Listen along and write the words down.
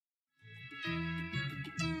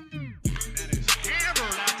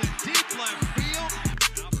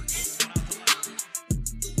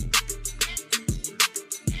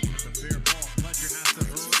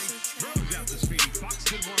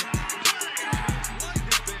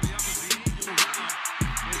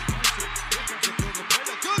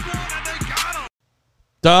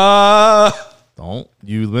Duh. Don't.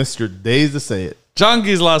 You missed your days to say it.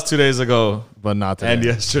 Junkies lost 2 days ago. But not today. And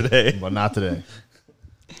yesterday. But not today.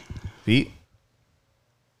 Pete,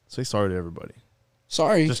 say sorry to everybody.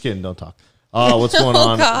 Sorry. Just kidding. Don't talk. What's going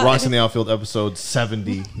on? God. Rocks in the Outfield, episode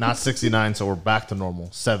 70. Not 69, so we're back to normal.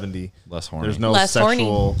 70. Less horny. There's no Less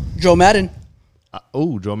sexual... Joe Madden.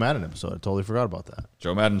 Joe Madden episode. I totally forgot about that.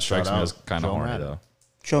 Joe Madden strikes Shout me out as kind of Joe horny, Madden. though.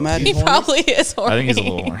 Joe Madden. He probably is horny. I think he's a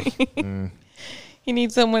little horny. He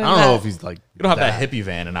needs someone. I don't know if he's like... You don't have that hippie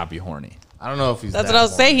van and not be horny. I don't know if he's That's that what I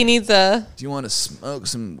was saying. He needs a. Do you want to smoke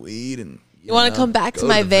some weed and... You want to come back to go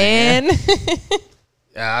my the van?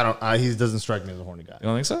 Yeah, I don't... he doesn't strike me as a horny guy. You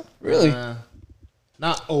don't think so? Really?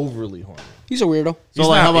 Not overly horny. He's a weirdo. So,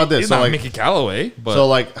 like, how about this? He's So, not like, Mickey Callaway, but... so,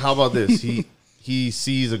 like, how about this? He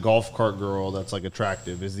sees a golf cart girl that's, like,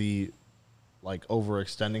 attractive. Is he, like,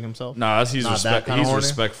 overextending himself? Nah, he's Not that kinda horny?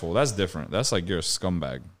 respectful. That's different. That's like you're a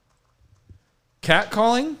scumbag.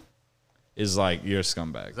 Catcalling is like you're a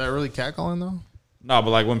scumbag. Is that really catcalling, though? No, but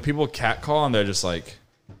like when people catcall and they're just like,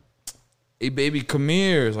 "Hey, baby, come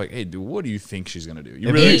here." It's like, "Hey, dude, what do you think she's gonna do?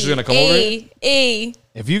 You really think she's gonna come over here?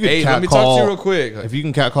 If you could Hey, let me talk catcall... to you real quick." Like, If you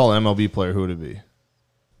can catcall an MLB player, who would it be?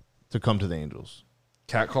 To come to the Angels.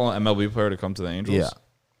 catcall an MLB player to come to the Angels? Yeah.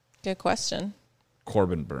 Good question.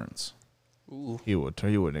 Corbin Burns. He would.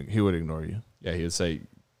 He would ignore you. Yeah, he would say,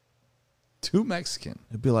 "Too Mexican."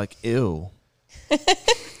 He'd be like, ew.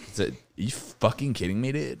 Is it, are you fucking kidding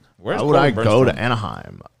me, dude? Where's How would I Corbin Burns go from? to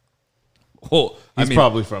Anaheim? Well, He's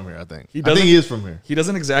probably from here, I think. I think he is from here. He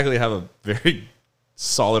doesn't exactly have a very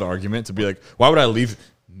solid argument to be like, why would I leave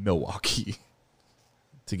Milwaukee?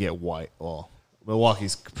 To get white. Well,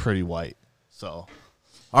 Milwaukee's pretty white. So,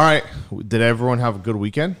 all right. Did everyone have a good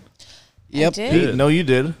weekend? Yep. I did. Pete, no, you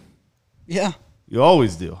did. Yeah. You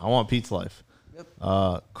always do. I want Pete's life. Yep.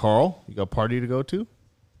 Carl, you got a party to go to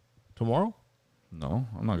tomorrow? No,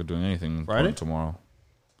 I'm not doing anything Friday? important tomorrow.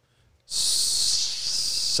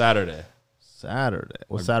 Saturday.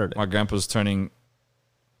 What's Saturday? My grandpa's turning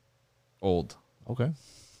old. Okay.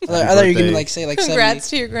 I thought you were going birthday. to like say like Congrats 70.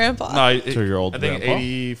 to your grandpa. No, To your old I think grandpa?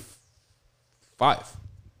 85.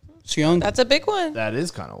 It's young. That's a big one. That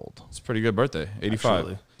is kind of old. It's a pretty good birthday. 85.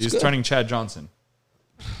 Actually. He's turning Chad Johnson.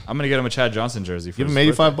 I'm going to get him a Chad Johnson jersey. For Give his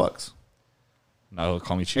him $85. birthday. No, he'll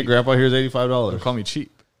call me Hey, cheap. Grandpa, here's He'll $85. call me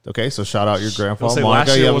cheap. Okay, so shout out your grandpa. He'll say Monica,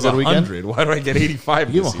 last you year have a was good weekend? 100. Why do I get 85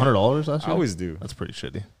 You give this him year? $100 last I year? always do. That's pretty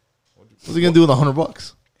shitty. What's he gonna do with $100?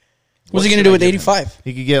 What's What he going should to do I with give him? 85?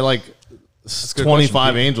 He could get like a good 25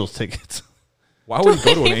 question, Pete. Angels tickets. Why would he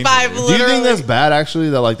go to an 25 Angels? Do you think Literally. that's bad? Actually,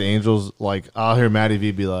 that like the Angels, like I'll hear Matty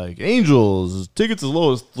V be like, "Angels tickets as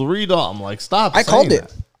low as $3." I'm like, stop. I called saying it.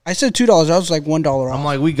 that. I said $2. I was like $1 off. I'm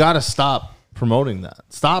like, we gotta stop promoting that.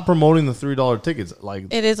 Stop promoting the $3 tickets. Like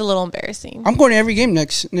It is a little embarrassing. I'm going to every game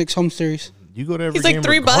next home series. you go to every He's like game.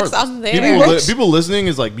 $3, regardless. I'm there. People, $3? people listening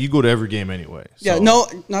is like, you go to every game anyway. Yeah, So- no,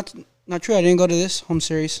 not true. I didn't go to this home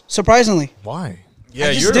series. Surprisingly. Why? Yeah,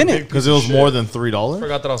 I just you're a didn't. big piece Because it of was shit. more than I $3.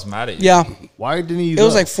 forgot that I was mad at you. Yeah. Why didn't you? It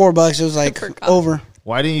was go? like $4. It was like forgot. over.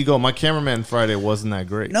 Why didn't you go? My cameraman Friday wasn't that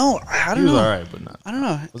great. No, I he don't was know. all right, but not. I don't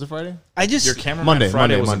know. Was it Friday? I just Your cameraman Monday,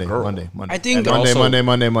 Friday Monday, was Monday, a girl. Monday, Monday. I think- And Monday,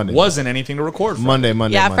 also Monday. wasn't anything to record for. Monday. Yeah,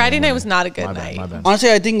 Monday, Friday night Monday. was not a good My night. Bad, my bad.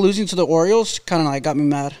 honestly, I think losing to the Orioles kind of like got me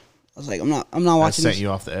mad. I was like, I'm not I watching sent this. you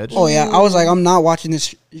off the edge. Oh yeah, I was like, I'm not watching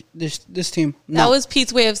this team. No. That was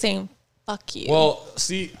Pete's way of saying "fuck you." Well,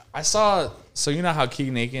 see, I saw. So you know how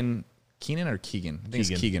Keenan or Keegan? I think Keegan. it's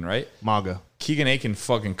Keegan, right? MAGA. Keegan Aiken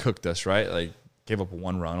fucking cooked us, right? Like gave up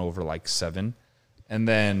 1 run over like 7, and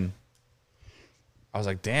then I was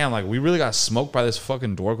like, damn, like we really got smoked by this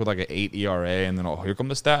fucking dork with like an 8 ERA, and then here come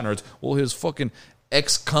the stat nerds. Well, his fucking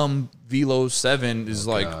XCOM Velo 7 is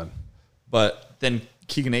like, God. but then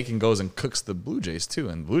Keegan Aiken goes and cooks the Blue Jays too,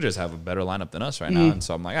 and Blue Jays have a better lineup than us right now, and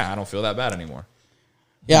so I'm like, I don't feel that bad anymore.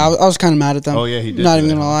 Yeah, I was kind of mad at them. Oh, yeah, he did Not do even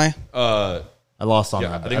that, gonna lie. I lost on Yeah,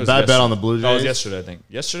 I that. think it was I bet on the yesterday. Blue Jays. That was yesterday, I think.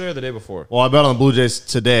 Yesterday or the day before. Well, I bet on the Blue Jays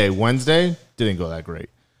today. Wednesday didn't go that great.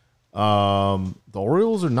 The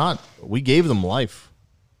Orioles are not. We gave them life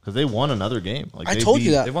because they won another game. Like I they told you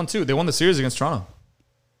beat- that. They won 2. They won the series against Toronto.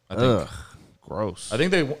 I think. Ugh, gross. I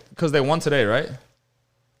think because they won today, right?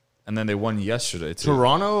 And then they won yesterday too.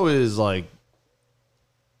 Toronto is like,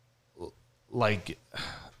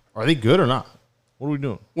 are they good or not? What are we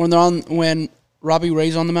doing? When Robbie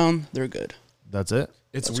Ray's on the mound, they're good. That's it.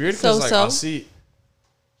 It's weird because like So-so. I'll see.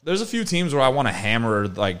 There's a few teams where I want to hammer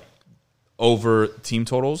like over team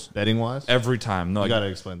totals Betting wise, every time. No, you like, gotta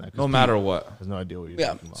explain that. 'cause no Pete matter what, has no idea what you're Yeah,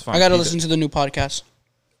 talking about. fine. I got to Pete- listen to the new podcast.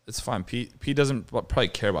 it's fine. Pete doesn't probably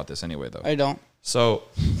care about this anyway though. I don't. So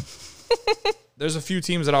there's a few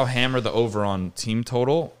teams that I'll hammer the over on team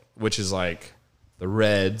total, which is like the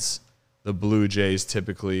Reds, the Blue Jays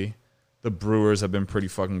typically. The Brewers have been pretty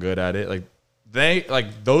fucking good at it.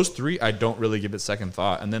 Like those three, I don't really give it second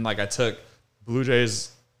thought. And then like I took Blue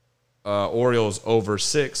Jays, Orioles over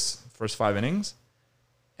 6 first 5 innings,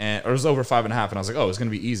 or it was over 5.5, and I was like, oh, it's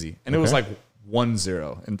gonna be easy. And it was like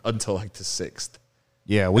 1-0 until like the 6th.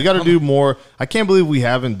 Yeah, we got to do more. I can't believe we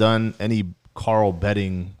haven't done any Carl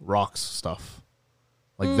betting rocks stuff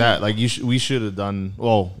like that. Like we should have done.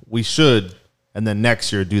 Well, we should, and then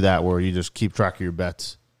next year do that where you just keep track of your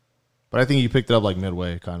bets. But I think you picked it up like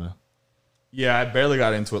midway, kind of. Yeah, I barely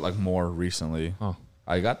got into it like more recently. Oh.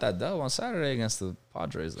 I got that dub on Saturday against the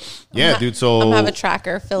Padres though. Yeah, dude. So I'm gonna have a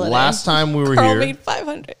tracker. Fill it in. last time we were Carl here, made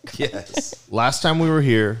 500. Yes. last time we were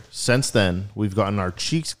here, since then, we've gotten our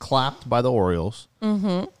cheeks clapped by the Orioles.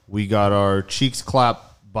 Mm-hmm. We got our cheeks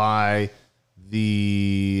clapped by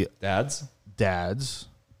the dads.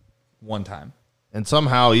 One time. And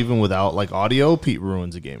somehow, even without like audio, Pete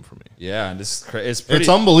ruins a game for me. Yeah, and this it's pretty, It's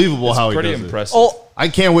unbelievable how he pretty does impressive. Oh, I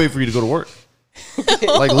can't wait for you to go to work.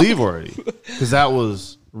 Like, leave already. Because that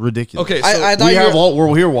was ridiculous. Okay, so I thought you were,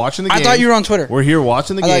 we're here watching the I games. thought you were on Twitter. We're here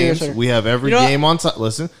watching the I thought you were on games. Twitter. We have every You know game on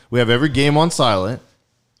listen, we have every game on silent.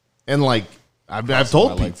 And like I've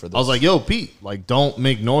told my Pete, leg for I was this. like, yo, Pete, like don't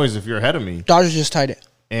make noise if you're ahead of me. Dodgers just tied it.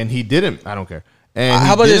 And he didn't. I don't care. And he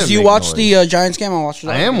How about this? didn't You make watched noise. the Giants game? I watched the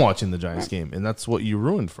I Dodgers am game. watching the Giants game, and that's what you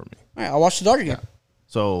ruined for me. All right, I watched the Dodger game.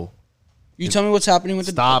 So You tell me what's happening with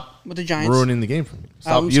stop the Giants. ruining the game for me.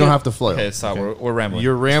 Stop. I'm You just don't gonna- have to flail. okay, stop. We're rambling.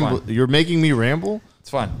 You're It's rambling. fine. You're making me ramble. It's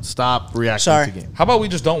fine. Stop reacting Sorry. to game. How about we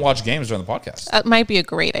just don't watch games during the podcast? That might be a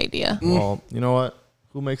great idea. Well, you know what?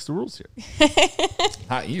 Who makes the rules here?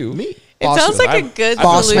 Not you. Me. It Boss sounds man. like a I've- good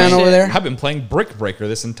Boss man solution. over there. I've been playing Brick Breaker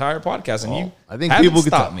this entire podcast, and you I think haven't people could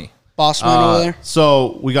stopped tell. me. Boss man over there.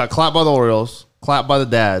 So we got clapped by the Orioles, clapped by the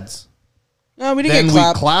dads. No, we didn't Then get we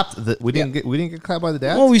clapped. clapped. We didn't get clapped by the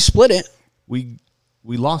dads. Well, we split it. we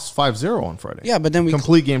lost 5-0 on Friday. Yeah, but then we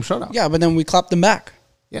complete game shutout. Yeah, but then we clapped them back.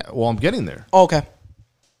 Yeah. Well, I'm getting there. Oh, okay.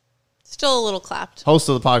 Still a little clapped. Host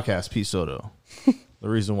of the podcast, Pete Soto. The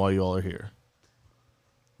reason why you all are here.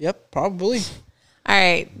 Yep, probably. All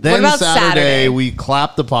right. Then what about Saturday we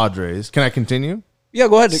clapped the Padres. Can I continue? Yeah,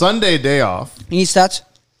 go ahead. Sunday day off. You need stats?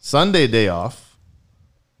 Sunday day off.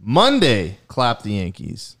 Monday clapped the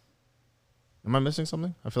Yankees. Am I missing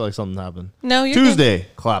something? I feel like something happened. No, you're good. Tuesday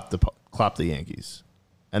clapped the Yankees,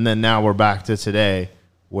 and then now we're back to today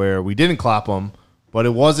where we didn't clap them, but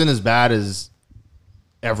it wasn't as bad as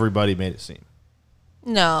everybody made it seem.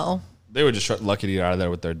 No. They were just lucky to get out of there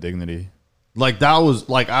with their dignity. Like that was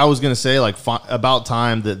like I was gonna say like about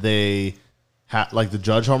time that they had like the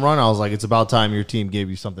Judge home run. I was like, it's about time your team gave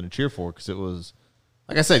you something to cheer for because it was.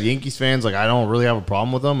 Like I said, Yankees fans, like I don't really have a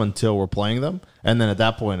problem with them until we're playing them, and then at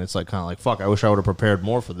that point, it's like kind of like fuck. I wish I would have prepared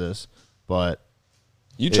more for this, but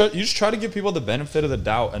You just try to give people the benefit of the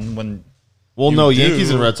doubt, and when well, You no, do. Yankees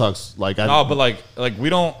and Red Sox, like no, but like we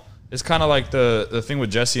don't. It's kind of like the thing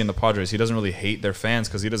with Jesse and the Padres. He doesn't really hate their fans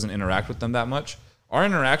because he doesn't interact with them that much. Our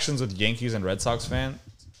interactions with Yankees and Red Sox fans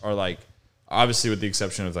are like obviously with the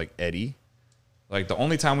exception of like Eddie. Like the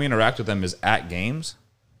only time we interact with them is at games.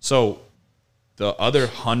 So the other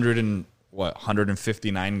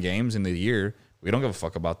 159 games in the year, we don't give a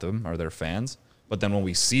fuck about them or their fans. But then when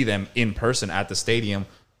we see them in person at the stadium,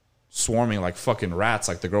 swarming like fucking rats,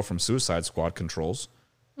 like the girl from Suicide Squad controls,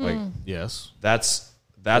 like yes, that's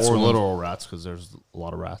or when, literal rats because there's a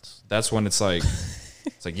lot of rats. That's when it's like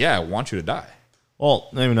yeah, I want you to die. Well,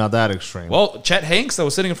 maybe not that extreme. Well, Chet Hanks that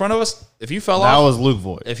was sitting in front of us, if you fell that off, was Luke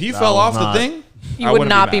Voigt. if he That fell was off not- the thing, You I would wouldn't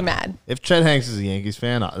not be mad. If Chet Hanks is a Yankees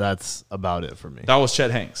fan, that's about it for me. That was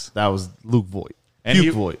Chet Hanks. That was Luke Voigt. And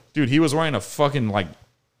Luke Voigt. dude, he was wearing a fucking like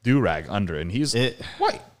do-rag under it, and he's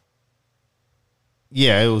white.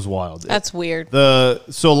 Yeah, it was wild. That's weird.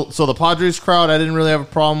 So the Padres crowd, I didn't really have a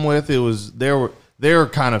problem with. It was they were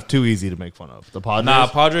kind of too easy to make fun of. The Padres, Nah,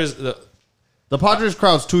 Padres. the Padres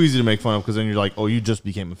crowd's too easy to make fun of because then you're like, oh, you just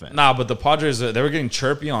became a fan. Nah, but the Padres, they were getting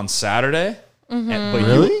chirpy on Saturday. But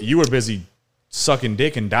Really? you were busy sucking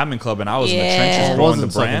dick in Diamond Club, and I was in the Yeah. trenches It growing the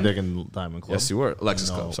wasn't sucking brand. dick in Diamond Club. Yes, you were. Lexus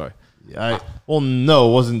No. Club, sorry. No,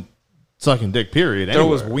 it wasn't sucking dick. Period. There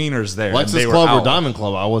was anywhere. wieners there. and Lexus they were Club or out. Diamond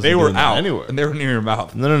Club. I wasn't. They were doing that out anywhere. and they were near your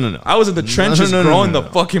mouth. No. I was in the trenches growing no. the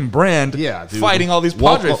fucking brand, Yeah, dude. fighting all these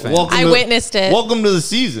Padre fans. I witnessed it. Welcome to the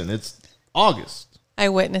season. It's August. I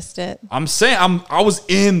witnessed it. I'm saying I was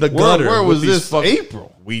in the gutter. Where was with these this? fucking-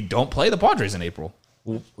 April. We don't play the Padres in April.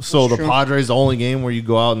 So the Padres the only game where you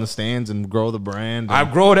go out in the stands and grow the brand. I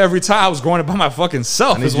grow it every time. I was growing it by my fucking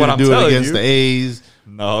self. I need Is you what to I'm do it telling against you. the A's,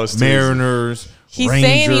 No, it's too easy. Mariners. He's Rangers,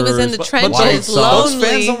 saying he was in the But trenches, White Sox. Those lonely.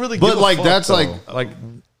 fans don't really. But give a like fuck, that's though. like like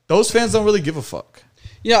those fans don't really give a fuck.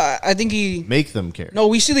 Yeah, I think he. Make them care. No,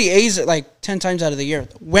 we see the A's like 10 times out of the year.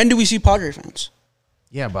 When do we see Padre fans?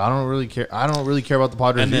 Yeah, but I don't really care. I don't really care about the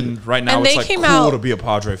Padres. And then either. right now And it's they like came cool out to be a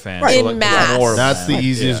Padre fan. in like, mass. there's more of That's the that.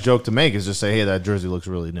 easiest Yeah. joke to make is just say, hey, that jersey looks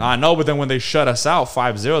really new. I know, but then when they shut us out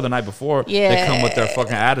 5-0 the night before, they come with their Yeah.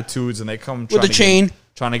 fucking attitudes and they come With the chain.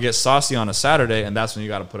 trying to get saucy on a Saturday, and that's when you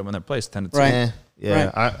got to put them in their place. 10-2. Right.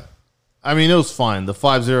 Yeah. I mean, it was fine. The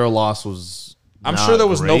 5-0 loss was. I'm not sure there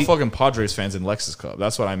was no great. fucking Padres fans in Lexus Club.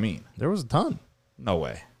 That's what I mean. There was a ton. No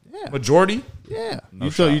way. Yeah. Majority? Yeah. No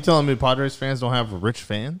you shot. telling me Padres fans don't have rich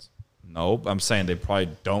fans? No, I'm saying they probably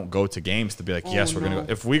don't go to games to be like, yes, we're no. gonna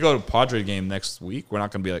go. If we go to Padre game next week, we're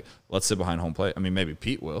not gonna be like, let's sit behind home plate. I mean, maybe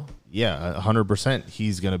Pete will. Yeah, 100%.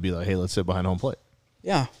 He's gonna be like, hey, let's sit behind home plate.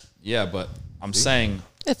 Yeah. Yeah, but I'm saying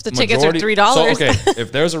If the tickets are $3. So, okay,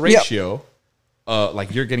 if there's a ratio,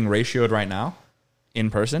 like you're getting ratioed right now in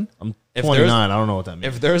person. I'm if 29. there's- I don't know what that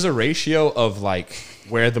means. If there's a ratio of like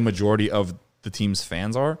where the majority of the team's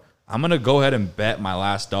fans are, I'm gonna go ahead and bet my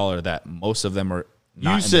last dollar that most of them are. Not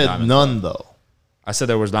You in the said Diamond none Club. though. I said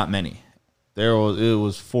there was not many. It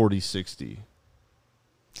was 40-60.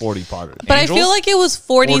 40 Padres. But Angels? I feel like it was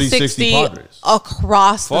 40-60 40-60 Padres.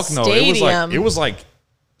 across Fuck the no, stadium. it was like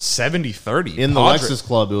 70-30. In the Lexus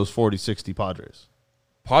Club, it was 40-60 Padres.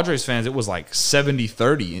 Padres fans, it was like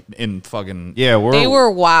 70-30 in fucking. Yeah, they were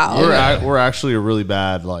wild. We're actually a really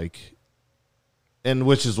bad and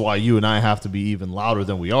which is why you and I have to be even louder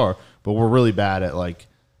than we are. But we're really bad at like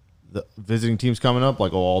the visiting teams coming up.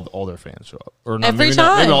 Like all their fans show up, or not, Every maybe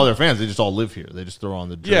not, maybe time. all their fans. They just all live here. They just throw on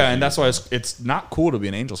the jersey. Yeah, and that's why it's not cool to be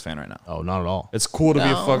an Angels fan right now. Oh, not at all. It's cool to be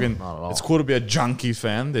a No. fucking. Not at all. It's cool to be a Junkies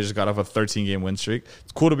fan. They just got off a 13-game win streak.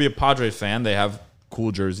 It's cool to be a Padres fan. They have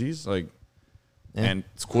cool jerseys, and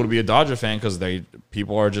it's cool to be a Dodger fan because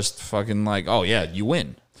people are just fucking like, oh yeah, you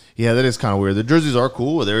win. Yeah, that is kind of weird. The jerseys are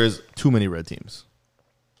cool, but there is too many red teams.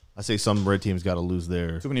 I say some red teams got to lose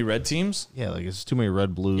their. Too many red teams. Yeah, like it's too many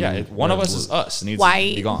red, blue. Yeah, one of red, us blue. is us. It needs to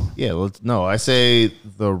White. be gone. Yeah, well, no, I say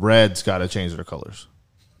the Reds got to change their colors,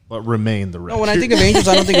 but remain the red. No, when I think of Angels,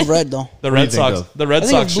 I don't think of red though. The do Red you think Sox. of? The Red I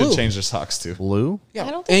think Sox of should blue. change their socks too. blue. Yeah.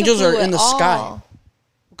 I don't think Angels of are blue in the at sky. all.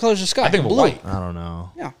 What color's the sky? I think of blue. white. I don't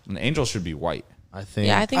know. Yeah. An Angel should be white. I think.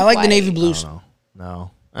 Yeah, I think I like the white. navy I blues. don't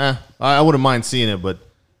know. No, I wouldn't mind seeing it, but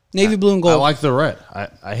Navy blue and I gold. like the red.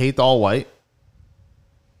 I hate the all white.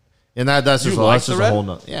 And that's You just like that's the just red? a whole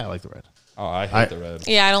nother. Yeah, I like the red. Oh, I hate I- the red.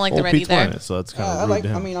 Yeah, I don't like the red Pete's either. wearing it, so that's kind of I rude like. to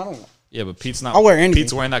him. I mean, I don't. Yeah, but Pete's not. I'll wear anything.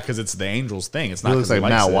 Pete's wearing that because it's the Angels thing. It's not. He looks 'cause like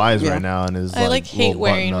likes Matt it. Wise Yeah. right now, and his I like hate little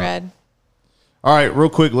wearing button up. red. All right, real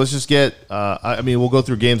quick, let's just get. I mean, we'll go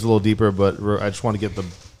through games a little deeper, but I just want to get the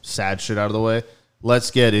sad shit out of the way. Let's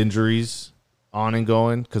get injuries on and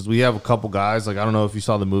going because we have a couple guys. Like I don't know if you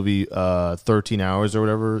saw the movie 13 Hours or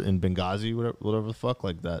whatever in Benghazi, whatever the fuck,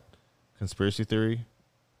 like that conspiracy theory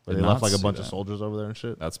where Did they not left like a see bunch of that. soldiers over there and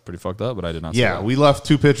shit. That's pretty fucked up, but I did not. See Yeah, that. we left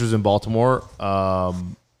 2 pitchers in Baltimore.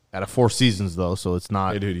 At a Four Seasons though, so it's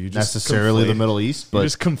not Hey, dude, you just necessarily the conflate- Middle East, You but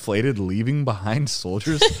just conflated leaving behind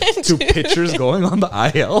soldiers to pitchers going on the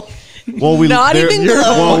IL. well, we Not there- even you're-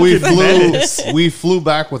 close. well, we Fucking flew menace. we flew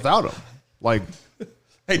back without him. Like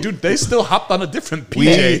Hey, dude, they still hopped on a different we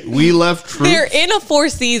PJ. we left They're troops. in a Four You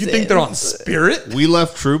Seasons. think they're on Spirit? We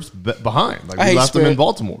left troops behind. Like I we hate left them in Spirit.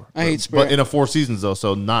 Baltimore. I hate but Spirit. in a Four Seasons though,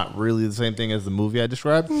 so not really the same thing as the movie I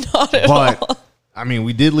described. Not at but all. I mean,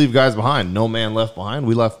 we did leave guys behind. No man left behind.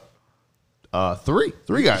 We left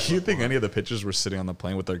three guys. Do you think any of the pitchers were sitting on the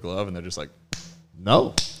plane with their glove and they're just like,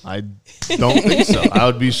 No, I don't think so. I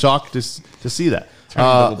would be shocked to see that.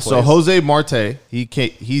 double So plays. Jose Marte,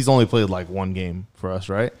 he's only played like one game for us,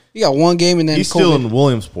 right? You got one game and then He's still COVID. in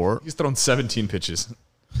Williamsport. he's thrown 17 pitches.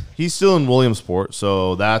 He's still in Williamsport,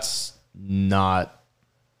 so that's not.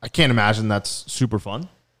 I can't imagine that's super fun.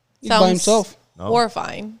 He's by himself.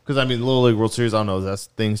 Horrifying. Because I mean, Little League World Series, I don't know, is that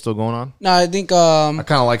thing still going on? No, I think I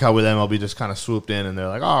kind of like how with MLB just kind of swooped in and they're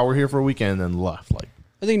like, "Oh, we're here for a weekend," and then left. Like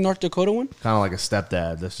North Dakota won. kind of like a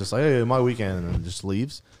stepdad that's just like, "Hey, my weekend," and then just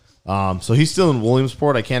leaves. So he's still in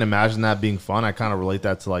Williamsport. I can't imagine that being fun. I kind of relate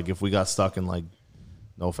that to like if we got stuck in like,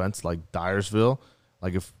 no offense, like Dyersville,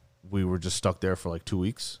 like if we were just stuck there for like 2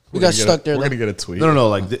 weeks. We got stuck there. We're though. going to get a tweet. No,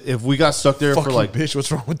 like if we got stuck there Fucking for like, bitch, what's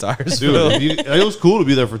wrong with dude, Dyersville? it was cool to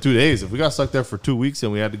be there for 2 days. If we got stuck there for 2 weeks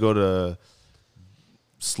and we had to go to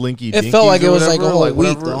Slinky, It felt like Dinkies or it was like a whatever, whole week,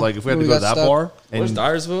 whatever, though, like if we had to when go we to that got stuck. bar, Where's and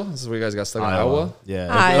Dyersville? This is where you guys got stuck in Iowa? Yeah.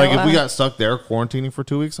 Iowa. Like if we got stuck there quarantining for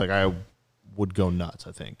 2 weeks, like I would go nuts,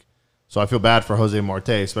 I think. So I feel bad for Jose Marte,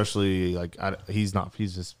 especially like he's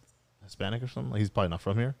just Hispanic or something. Like, he's probably not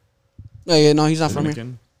from here. Yeah, no, he's not from here.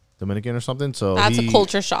 Dominican? Dominican or something. So That's a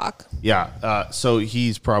culture shock. Yeah. So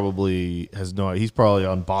he's probably he's probably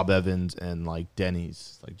on Bob Evans and like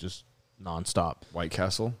Denny's, like just nonstop. White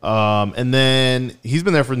Castle. And then he's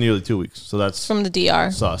been there for nearly 2 weeks. So that's From the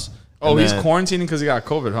DR. sus. Oh, And he's then- quarantining because he got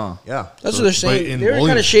COVID, huh? Yeah. That's So- what they're but saying. in They were kind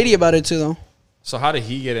Williams- of shady about it too, though. So how did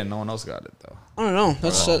he get it and no one else got it, though? I don't know.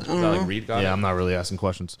 That's I Is don't that know. like Reed got Yeah, it? I'm not really asking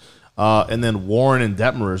questions. And then Warren and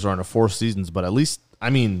Detmers are in a 4 seasons, but at least, I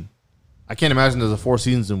mean, I can't imagine there's a 4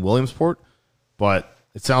 seasons in Williamsport, but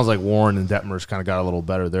it sounds like Warren and Detmers kind of got a little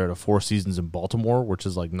better there to 4 seasons in Baltimore, which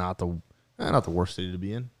is like not the worst city to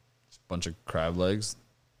be in. Bunch of crab legs.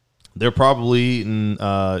 They're probably eating,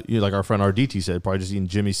 like our friend RDT said, probably just eating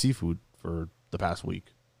Jimmy seafood for the past week.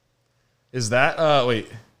 Is that, wait,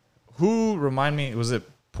 who, remind me, was it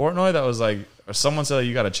Portnoy that was like, or someone said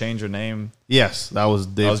you got to change your name? Yes, that was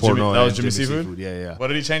Dave That was Jimmy, Portnoy that was and Jimmy Seafood? Yeah. What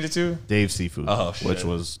did he change it to? Dave Seafood, Oh, shit. which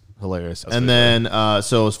was hilarious. That's and pretty then,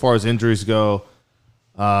 so as far as injuries go,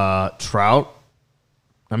 Trout.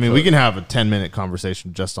 I mean, we can have a 10-minute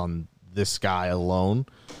conversation just on this guy alone.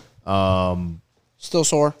 Still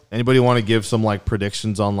sore. Anybody want to give some like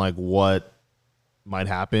predictions on like what might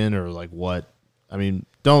happen or like what? I mean,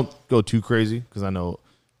 don't go too crazy because I know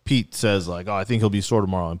Pete says like, "Oh, I think he'll be sore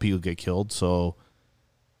tomorrow," and Pete will get killed. So,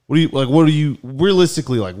 what do you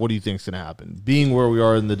realistically like? What do you think is going to happen? Being where we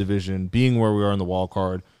are in the division, being where we are in the wild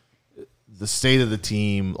card, the state of the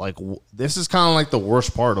team, like this is kind of like the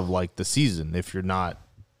worst part of like the season if you're not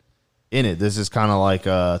in it. This is kind of like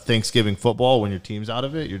Thanksgiving football when your team's out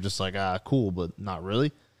of it. You're just like, cool, but not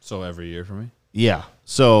really. So every year for me. Yeah.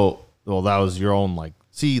 So, well, that was your own like.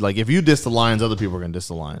 See, like if you diss the Lions, other people are gonna diss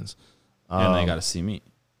the Lions. And they got to see me.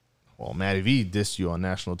 Well, Matty V dissed you on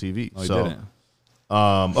national TV. No, he so,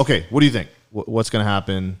 didn't. okay, what do you think? What's gonna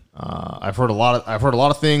happen? I've heard a lot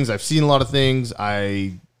of things. I've seen a lot of things.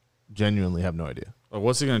 I genuinely have no idea. Like,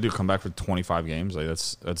 what's he going to do? Come back for 25 games? Like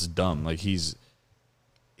that's dumb. Like he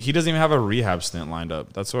doesn't even have a rehab stint lined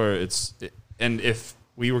up. That's where and if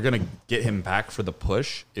we were going to get him back for the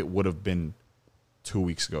push, it would have been 2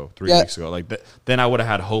 weeks ago, 3 weeks ago. Like then I would have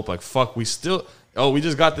had hope. Like, fuck, we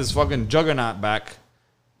just got this fucking juggernaut back,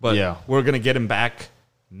 but Yeah. we're going to get him back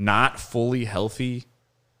not fully healthy.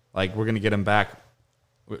 Like, we're going to get him back.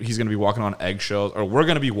 He's going to be walking on eggshells, or we're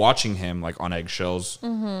going to be watching him like on eggshells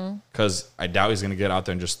because I doubt he's going to get out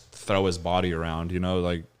there and just throw his body around,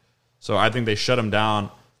 like, so I think they shut him down.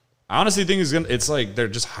 I honestly think it's like they're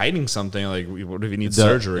just hiding something. Like, what if he needs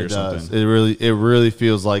surgery or something? It really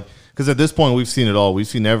feels like, because at this point we've seen it all.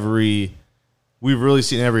 We've really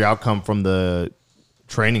seen every outcome from the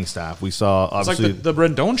training staff. We saw It's like obviously the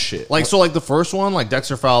Rendon shit. like the first one, like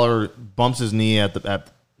Dexter Fowler bumps his knee at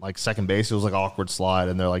like second base. It was like awkward slide,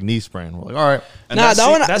 and they're like knee sprain. We're like, all right, and Nah,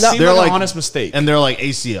 that seemed they're like like an honest mistake. and they're like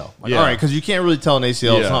ACL. Like, Yeah. all right, because you can't really tell an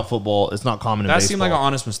ACL. Yeah. It's not football. It's not common in that baseball. seemed like an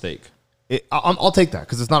honest mistake. I'll take that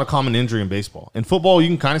because it's not a common injury in baseball. In football, you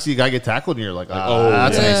can kind of see a guy get tackled, and you're like,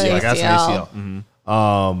 that's yeah. an ACL. Like, that's an ACL.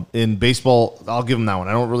 ACL. In baseball, I'll give him that one.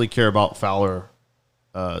 I don't really care about Fowler,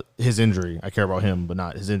 his injury. I care about him, but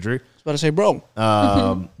not his injury. I was about to say, bro.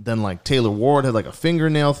 Then like Taylor Ward had like a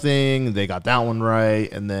fingernail thing. They got that one right,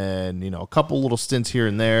 and then a couple little stints here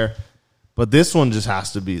and there. But this one just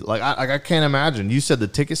has to be like I can't imagine. You said the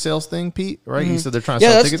ticket sales thing, Pete, right? You said they're trying to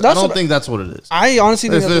Yeah, sell that's- tickets. I that's don't what think that's what it is. I honestly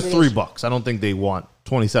think There's that's what it is. $3. I don't think they want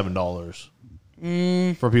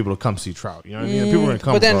 $27 for people to come see Trout. You know what I mean? People are going to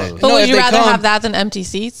come But then- regardless. But No, would if you they rather come- have that than empty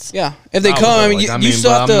seats? Yeah, if they I come, would, I mean, like, you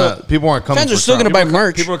still have but I'm to. not- people aren't coming. Fans are for still Trout. going to buy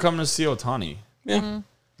merch. People are coming to see Ohtani. Yeah.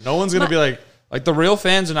 No one's gonna be like the real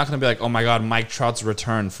fans are not gonna be like, oh my god, Mike Trout's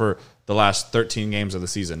return for the last 13 games of the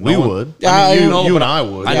season. We No one- would. Yeah, I mean, I- you but and I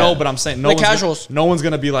would. I know, but I'm saying no Like one's casuals. no one's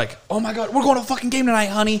gonna be like, oh my god, we're going to a fucking game tonight,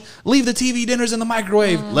 honey. Leave the TV dinners in the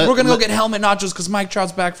microwave. Let- we're gonna let- go get helmet nachos because Mike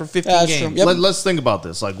Trout's back for 15 Yeah, that's true. games. Yep. Let's think about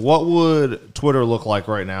this. Like, what would Twitter look like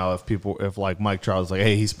right now if like Mike Trout was like,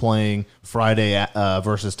 hey, he's playing Friday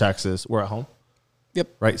versus Texas. We're at home. Yep.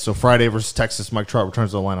 Right. So Friday versus Texas, Mike Trout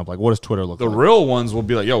returns to the lineup. Like, what does Twitter look The like? real ones will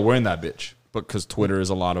be like, yo, we're in that bitch, but because Twitter is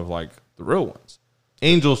a lot of like the real ones.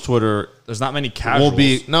 Angels Twitter There's not many casuals. will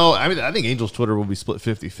be no. I mean, I think Angels Twitter will be split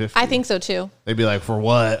 50-50. I think so too. They'd be like, for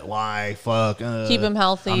what? Why? Fuck. Keep him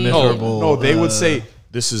healthy. I'm no, miserable. no, they would say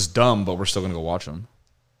this is dumb, but we're still gonna go watch them.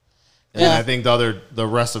 And I think the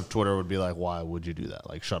rest of Twitter would be like, why would you do that?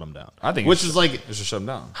 Like, shut them down. I think which is like, it's just shut them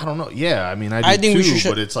down. I don't know. Yeah, I mean, I I do think too, we should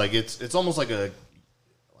shut- but it's like it's almost like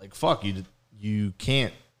fuck you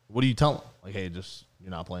can't. What do you tell them? Like, hey, just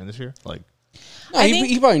you're not playing this year. Like, No, I he, think-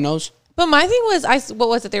 he probably knows. But my thing was, what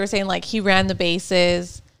was it? They were saying like he ran the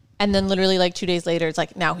bases, and then literally like 2 days later, it's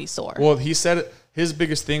like now he's sore. Well, he said his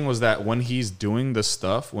biggest thing was that when he's doing the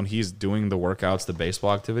stuff, when he's doing the workouts, the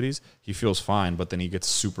baseball activities, he feels fine, but then he gets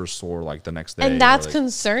super sore like the next day. And that's like,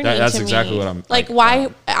 concerning that's to exactly me. what I'm like. Why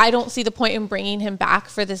I don't see the point in bringing him back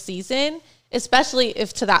for the season, especially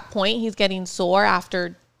if to that point he's getting sore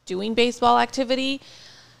after doing baseball activity.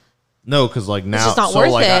 No, because like now, just not so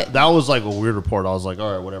worth like it. that was like a weird report. I was like,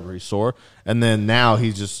 all right, whatever, he's sore, and then now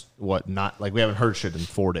he's just not like we haven't heard shit in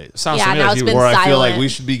 4 days. Sounds Yeah, to me now like it's he been would, Where I feel like silent. we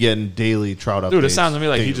should be getting daily Trout updates. dude, it sounds to me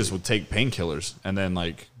like he daily. just would take painkillers and then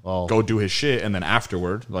like Oh. go do his shit, and then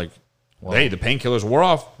afterward, like, hey, the painkillers wore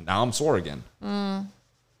off. Now I'm sore again.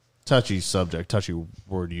 touchy subject, touchy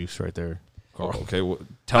word use right there. Carl. Okay, well,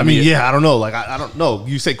 tell I me. mean, yeah, I don't know. Like, I don't know.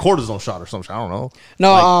 You say cortisone shot or something. I don't know.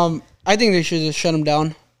 No, Like, I think they should just shut him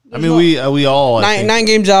down. I mean, we all I think, 9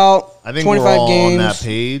 games out. I think 25 we're all games. on that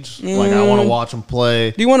page. Like, I want to watch him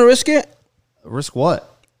play. Do you want to risk it? Risk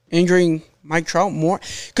what, Injuring Mike Trout more?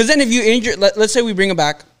 Because then if you injure, let's say we bring him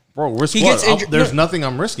back. bro? Risk He what? gets injured- There's no. nothing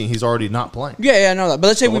I'm risking. He's already not playing. Yeah, I know that. But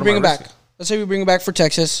let's say So we what bring am him I back. risking? Let's say we bring him back for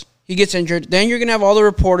Texas. He gets injured. Then you're gonna have all the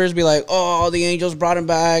reporters be like, "Oh, the Angels brought him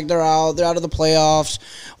back. They're out. They're out of the playoffs.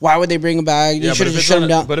 Why would they bring him back? They Yeah, should but have if, just it's shut him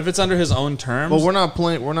under, down." but if it's under his own terms, But we're not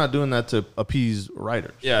playing. We're not doing that to appease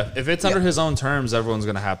writers. yeah, if it's under his own terms, everyone's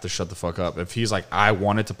gonna have to shut the fuck up. If he's like, I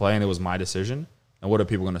wanted to play and it was my decision, then what are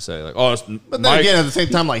people gonna say? Like, oh, it's But then Mike, again, at the same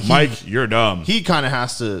time, like Mike, you're dumb. he kind of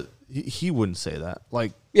has to. He wouldn't say that.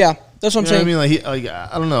 Like, Yeah, that's what I'm you know what I saying. mean? Like,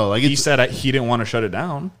 I don't know. Like, He it's, said he didn't want to shut it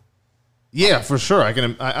down. yeah, for sure. I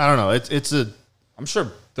can. I don't know. It's a. I'm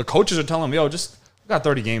sure the coaches are telling him, yo, just we got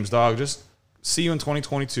 30 games, dog. Just see you in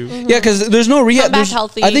 2022. Yeah, because there's no rehab. Come back There's-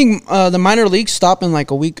 healthy. I think the minor leagues stop in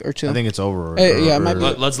like a week or two. I think it's over. Yeah, it might be.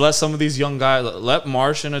 Let's let some of these young guys, let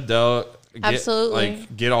Marsh and Adele get, Absolutely.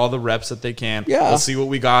 get all the reps that they can. Yeah. Let's see what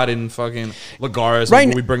we got in fucking Lagares Right.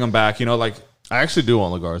 when we bring them back. You know, like, I actually do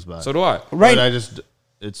want Lagares back. so do I. Right. But I just.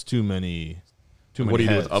 It's too many. Too many. What do you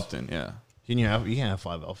do heads. with Upton? Yeah. Can you have? You can't have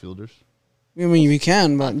 5 outfielders. I mean, we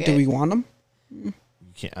can, but Okay. do we want them? You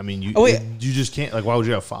can't. I mean, you. Oh, wait. You just can't. Like, why would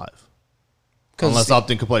you have 5? 'Cause- Unless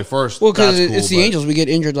Upton could play first. Well, because that's cool, it's the but- Angels. We get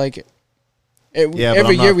injured like Yeah, but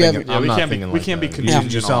every I'm year. not We have. thinking- Yeah, I'm we not can't be- thinking we like can't be that.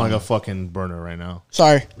 contingent You sound on- like a fucking burner right now.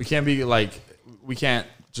 Sorry. We can't be like, we can't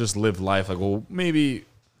just live life like, well, maybe.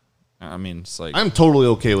 I mean, it's like, I'm totally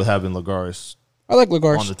okay with having Lagares I like on the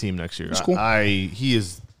Lagares. team next year. That's cool. He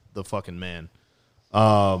is the fucking man.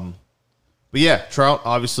 But yeah, Trout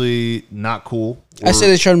obviously not cool. I say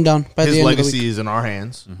they shut him down by His the end of the legacy week. is in our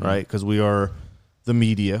hands, right? Because we are the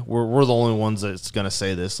media. We're the only ones that's gonna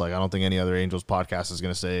say this. Like, I don't think any other Angels podcast is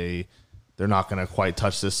gonna say they're not gonna quite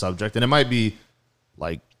touch this subject, and it might be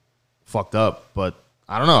like fucked up, but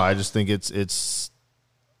I don't know. I just think it's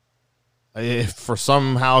if for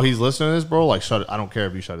somehow he's listening to this, bro, like shut it. I don't care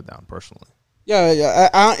if you shut it down personally. Yeah.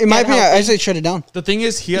 In my Get opinion, I healthy. say shut it down. the thing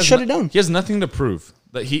is, he has shut it down. He has nothing to prove.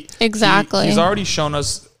 That Exactly. he's already shown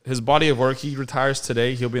us his body of work. He retires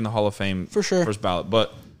today. He'll be in the Hall of Fame For sure. first ballot.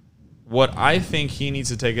 But what I think he needs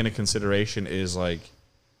to take into consideration is like,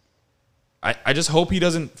 I just hope he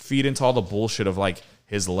doesn't feed into all the bullshit of like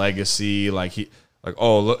his legacy. Like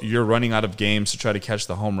oh, look, you're running out of games to try to catch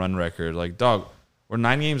the home run record. Like, dog, we're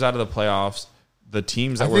 9 games out of the playoffs. The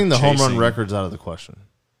teams that I we're think the home run chasing- record's out of the question.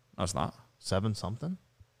 No, it's not. 7 something.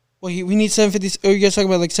 Well, we need 750. Are you guys talking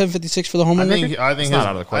about like 756 for the home I run think record? I think It's his, not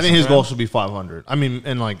out of the I question think his for goal him. should be 500. I mean,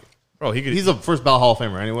 and like Bro, he could. he's a first ballot Hall of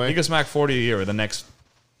Famer anyway. he could smack 40 a year in the next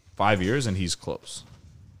 5 years, and he's close.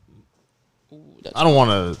 I don't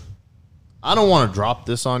want to drop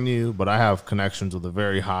this on you, but I have connections with a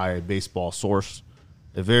very high baseball source.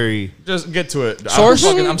 A very Just get to it. Source?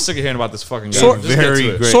 I'm sick of hearing about this fucking guy. Source? Just very get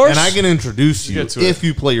to it. great, Source? and I can introduce you Get to it. if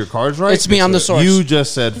you play your cards right. It's me, I'm the source. You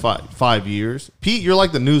just said 5 years, Pete. You're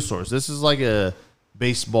like the news source. This is like a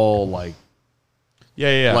baseball, like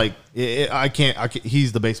Yeah. like I can't.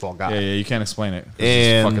 He's the baseball guy. Yeah. You can't explain it. 'cause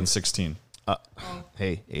And- he's fucking 16.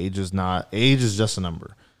 Hey, age is just a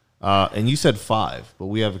number. And you said 5, but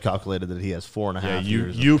we have calculated that he has 4.5 Yeah,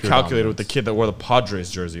 years. you of pure calculated with the dominance. kid that wore the Padres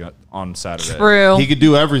jersey on Saturday. True. He could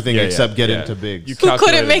do everything Yeah, except get yeah. into bigs. You Who couldn't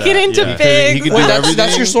calculated make that, it into yeah. bigs? He could do Wait, everything.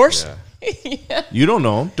 that's your source? Yeah. You don't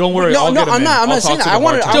know him. Don't worry. No, I'll no, get him I'm in. not- I'm I'll not talk saying to that. the I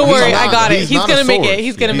wanna- bartender. Don't He's worry, not- I got it. He's not a gonna make it. source.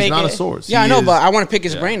 He's gonna make not a it. source. Yeah, I He know, is- but I want to pick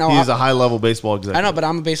his brain. he is a high level baseball executive. I know, but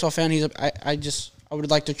I'm a baseball fan. I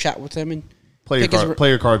would like to chat with him and play pick his- play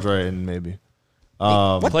your cards right, and maybe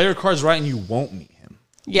Play your cards right, and you won't meet him.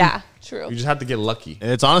 Yeah, true. You just have to get lucky.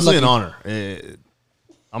 it's honestly an Lucky. honor.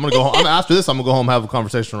 I'm gonna go home. After this, I'm gonna go home and have a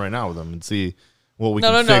conversation right now with him and see what we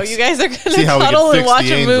No, can no, fix. You guys are See gonna how we can cuddle and fix watch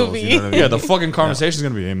the a Angels, movie. you know what I mean? Yeah, the fucking conversation is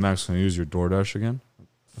gonna be, "Hey Max, can I use your DoorDash again?"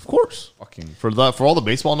 Of course. Fucking. For all the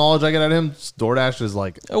baseball knowledge I get out of him, DoorDash is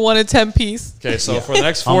like A 1 in 10 piece. Okay, so for the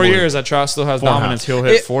next 4 Unbelievable. years that Trout still has 4.5. dominance, he'll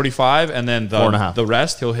hit 45, and then 4.5. the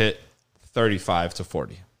rest he'll hit 35 to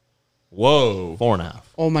 40. Whoa. 4.5.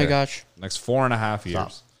 Oh my Okay. gosh. Next 4.5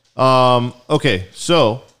 years. Okay,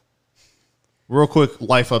 so real quick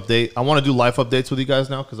life update. I want to do life updates with you guys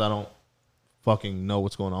now because I don't fucking know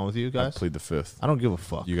what's going on with you I guys. plead the fifth. I don't give a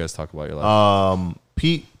fuck. You guys talk about your life.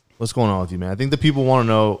 Pete, what's going on with you, man? I think the people want to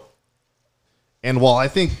know. And while I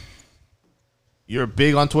think you're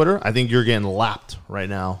big on Twitter, I think you're getting lapped right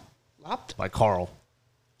now Lapped? by Carl.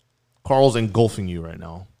 Carl's engulfing you right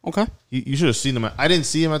now. Okay. You should have seen him. I didn't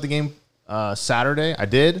see him at the game Saturday. I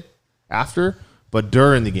did after, but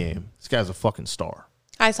during the game, this guy's a fucking star.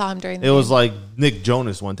 I saw him during the It was game. like Nick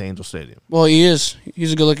Jonas went to Angel Stadium. Well, he is.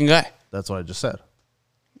 He's a good-looking guy. That's what I just said.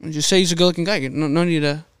 Just say he's a good-looking guy. No need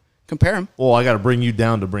to compare him. Well, I got to bring you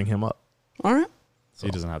down to bring him up. All right. He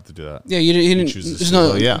doesn't have to do that. Yeah, he didn't. chooses There's to. no.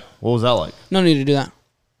 So yeah, what was that like? No need to do that.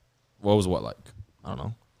 What was what like? I don't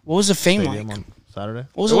know. What was the fame Stadium like? on Saturday.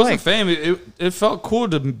 What was It it wasn't like? fame. It felt cool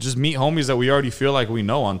to just meet homies that we already feel like we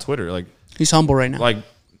know on Twitter. He's humble right now. Like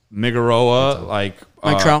Migaroa, like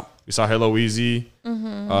Mike Trout. We saw Hello Easy,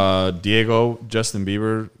 Diego, Justin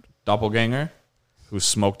Bieber, doppelganger, who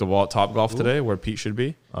smoked the ball at Top Golf today, where Pete should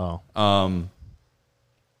be. Oh,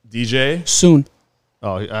 DJ, Soon. I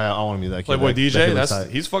want to meet that kid. Playboy That kid DJ. was That's tight.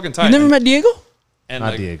 he's fucking You tight. never met Diego? and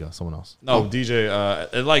Not like, Diego, someone else. No, DJ.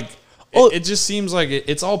 Oh. It just seems like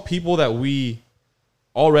it's all people that we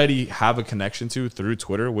already have a connection to through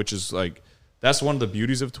Twitter, which is like that's one of the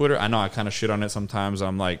beauties of Twitter. I know I kind of shit on it sometimes.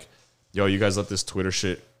 I'm like, yo, you guys let this Twitter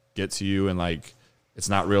shit get to you, and like it's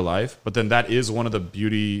not real life. But then that is one of the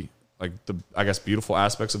beauty, like the I guess beautiful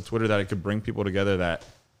aspects of Twitter, that it could bring people together. That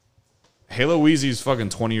Halo Weezy is fucking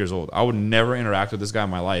 20 years old. I would never interact with this guy in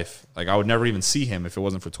my life. Like I would never even see him if it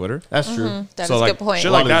wasn't for Twitter. That's true. That So is like a good point. shit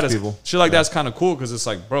A lot like of that these is people. shit like that's kind of cool because it's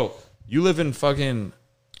like, bro, you live in fucking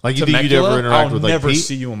Like you think you'd ever Temecula. interact I'll with like never Pete?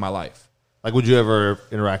 see you in my life. Like, would you ever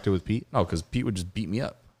interact with Pete? No, because Pete would just beat me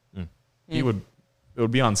up. Mm. He would. It would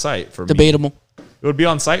be on site for me. Debatable. It would be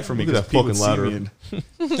on site for me Look at because that Pete would fucking see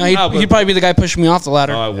ladder. me. No, Nah, but- he'd probably be the guy pushing me off the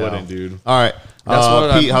ladder. No, I wouldn't, dude. All right, That's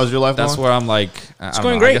what Pete. How's your life That's going? where I'm like. It's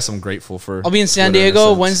going great. I guess I'm grateful for. I'll be in San Twitter in a Diego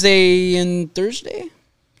sense. Wednesday and Thursday.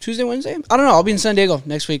 Tuesday, Wednesday? I don't know. I'll be in San Diego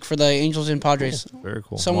next week for the Angels and Padres. Very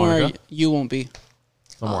cool. Somewhere Monica? you won't be.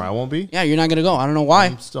 Somewhere I won't be. Yeah, you're not going to go. I don't know why.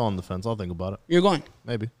 I'm still on the fence. I'll think about it. You're going.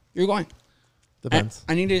 Maybe You're going. depends.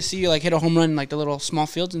 I need to see you like hit a home run in like the little small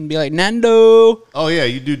fields and be like, Nando. Oh yeah,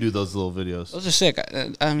 you do those little videos. Those are sick.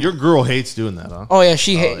 I mean, Your girl hates doing that, huh? oh, yeah.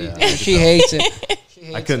 She, yeah. she hates it.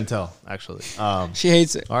 I couldn't tell actually. She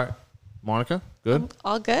hates it. All right, Monica, good.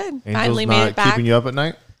 All good. Angels Finally made not it back. keeping you up at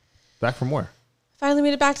night. Back from where? Finally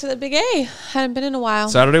made it back to the Big A. Hadn't been in a while.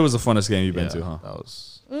 Saturday was the funnest game you've been to, huh? That was.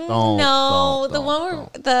 No, the one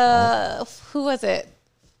where who was it?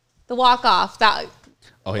 The walk off. That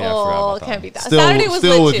Oh yeah, I forgot about that. can't beat that. Still, Saturday was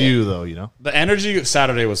still with legit. you though. You know. The energy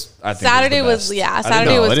Saturday was. I think Saturday was, was the best. yeah. I think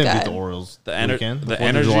Saturday no, was they didn't good. beat the Orioles. The, weekend. the Fourth of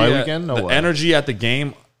energy. July at, weekend. No the way. energy at the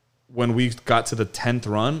game when we got to the 10th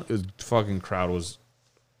run, the fucking crowd was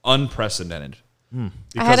unprecedented. I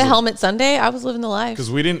had a helmet Sunday. I was living the life.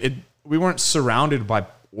 because we weren't surrounded by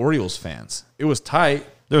Orioles fans. It was tight.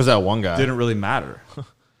 There was that one guy. Didn't really matter.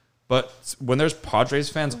 But when there's Padres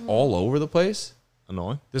fans all over the place,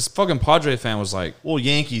 Annoying. this fucking Padre fan was like, Well,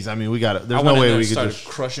 Yankees. I mean, we got it. I There's went no in way there we and could started just.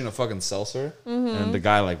 crushing a fucking seltzer, and the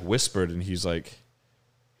guy like whispered, and he's like,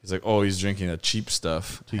 oh, he's drinking a cheap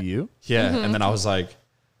stuff. To you? Yeah, and then I was like,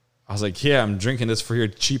 yeah, I'm drinking this for your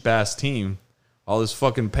cheap ass team. All this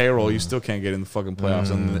fucking payroll, you still can't get in the fucking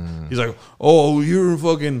playoffs. And then he's like, oh, you're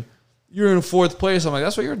in fourth place. I'm like,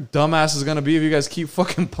 that's what your dumbass is gonna be if you guys keep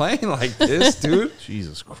fucking playing like this, dude.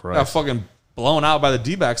 Jesus Got Christ. fucking blown out by the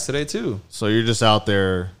D-backs today too. So you're just out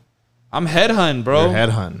there. I'm headhunting, bro. You're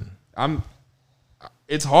headhunting.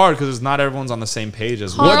 It's hard because it's not everyone's on the same page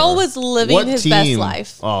as Carl we was living his best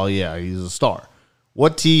life. Oh yeah, he's a star.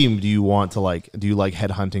 What team do you want to like? Do you like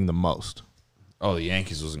headhunting the most? Oh, the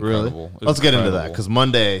Yankees was Really? incredible. It was Let's get into that incredible.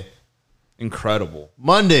 because Incredible.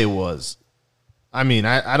 Monday was. I mean,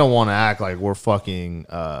 I don't want to act like we're fucking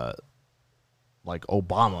like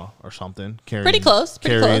Obama or something. Carrying, Pretty close,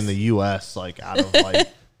 pretty carrying close. the U.S. like out of like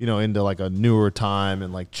into like a newer time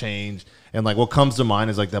and like change. And like what comes to mind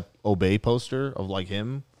is like the Obey poster of like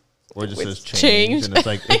him, where it just With says change, change. and it's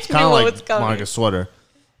like it's I kind of knew what was like coming. Monica's sweater.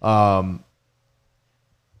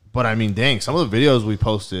 But I mean, dang, some of the videos we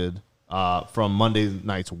posted from Monday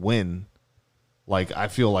night's win, like I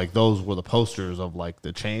feel like those were the posters of like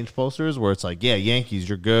the change posters where it's like, yeah, Yankees,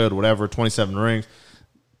 you're good, whatever, 27 rings,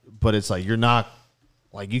 but it's like you're not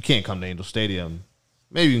Like, you can't come to Angel Stadium.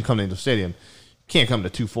 Maybe you can come to Angel Stadium. You can't come to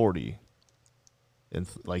 240. And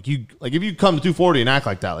if you come to 240 and act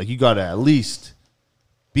like that, like, you got to at least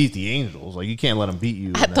beat the Angels. Like, you can't let them beat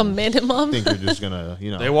you At the minimum. think you're just gonna,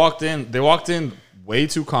 They walked in way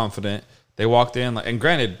too confident. They walked in and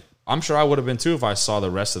granted, I'm sure I would have been too if I saw the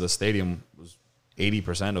rest of the stadium was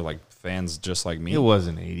 80% of like fans just like me. It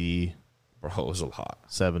wasn't 80, Bro, it was a lot.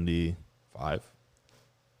 70. 5.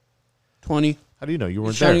 20. How do you know you You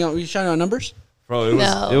weren't shouting there? out, you shouting out numbers? Bro, it was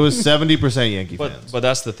No. It was 70% Yankee fans. but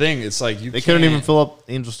that's the thing. It's like They couldn't even fill up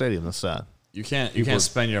Angel Stadium. That's sad. You can't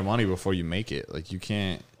spend your money before you make it. Like you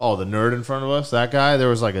can't. Oh, the nerd in front of us, that guy. There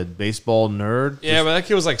was like a baseball nerd. Yeah, but that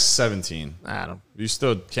kid was like 17. I don't. You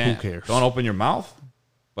still can't. Who cares? Don't open your mouth.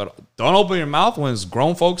 But don't open your mouth when it's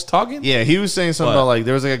grown folks talking. Yeah, he was saying something What? about like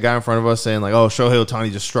there was like a guy in front of us saying like, "Oh, Shohei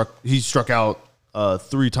Ohtani just struck out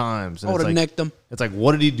 3 times." And I would it's have like, necked them. It's like,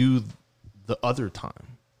 what did he do the other time?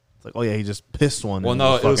 It's like, oh yeah, he just pissed one. Well, in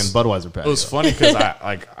no, the it fucking was Budweiser patio. It was funny because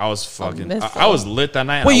I was fucking. miss I was lit that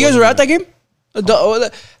night. Wait, I you guys wasn't were at that even- game?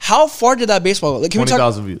 How far did that baseball go? Like, can we talk?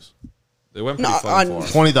 20,000 views. They went pretty No, fucking on- far.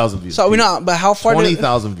 20,000 views. So we not, but how far?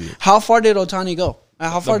 20,000 views. How far did Otani go?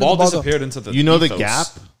 How far The ball did the ball go? disappeared into the. You know the ethos. gap,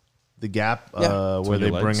 the gap Yeah. where Between they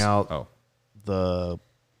your bring legs? out Oh. the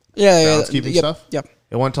Yeah, groundskeeping yep, stuff. Yep.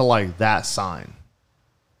 It went to like that sign.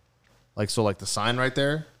 Like so, like the sign right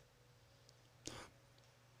there.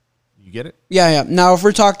 You get it? Yeah. Now, if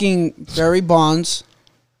we're talking Barry Bonds,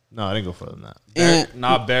 No, I didn't go further than that. and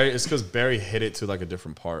Nah, Barry. It's because Barry hit it to like a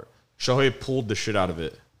different part. Shohei pulled the shit out of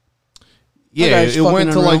it, Yeah, guy's it went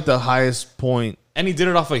fucking to unreal. like the highest point. and he did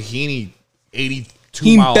it off a Heaney 82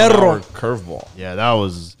 Heem mile an perro. hour curveball. Yeah, that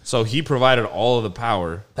was So he provided all of the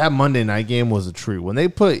power. that Monday night game was a treat. When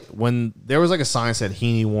there was like a sign that said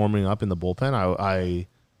Heaney warming up in the bullpen, I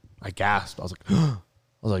gasped. I was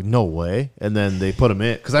like, no way. And then they put him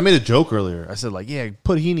in because I made a joke earlier. I said like, yeah,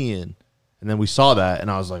 put Heaney in, and then we saw that, and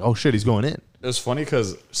I was like, oh shit, he's going in. It was funny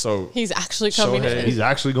because He's actually coming Shohei- in. He's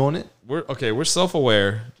actually going in. we're self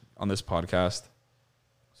aware on this podcast.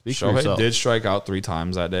 Speak for Shohei yourself. did strike out 3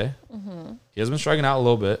 times that day. He has been striking out a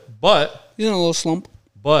little bit, but he's in a little slump.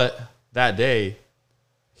 that day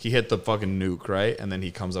he hit the fucking nuke, right? And then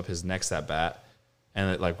he comes up his next at bat,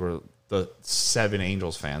 and we're the 7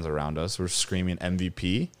 Angels fans around us. We're screaming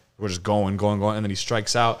MVP. We're just going, and then he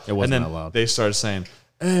strikes out. It wasn't and then that loud. They started saying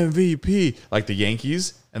MVP like the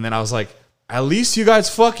Yankees, and then I was like, at least you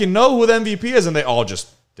guys fucking know who the MVP is, and they all just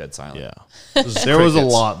dead silent. Yeah, there was a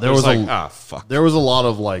Crickets. lot. There It was like fuck. There was a lot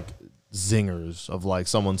of like zingers of like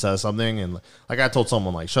someone says something and like I told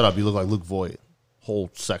someone like shut up, you look like Luke Voigt.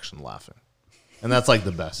 Whole section laughing, and that's like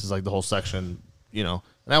the best. It's like the whole section, And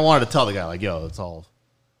I wanted to tell the guy like, yo, it's all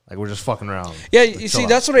like we're just fucking around. Yeah, Like, you chill see, out.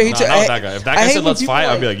 that's what I hate Nah, to. not with that guy. If that I guy hate said when let's people, fight,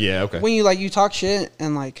 I'd be like, yeah, okay. When you talk shit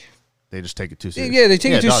and like, They just take it too serious. yeah, they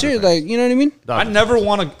take it too Dodger serious. fans. Like, you know what I mean? I Dodger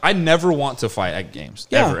never want to fight at games.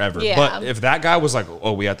 Yeah. Ever. Yeah. But if that guy was like,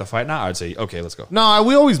 oh, we have to fight now, I'd say, okay, let's go. No,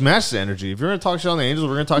 we always match the energy. If you're gonna talk shit on the Angels,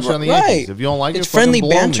 we're gonna talk shit on the Right. Yankees. If you don't like It's it, fucking friendly blow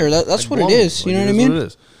me. banter. That's what it blow me. is. You know what I is mean? It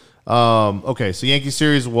is. Okay, so Yankee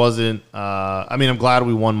series wasn't. I mean, I'm glad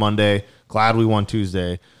we won Monday. Glad we won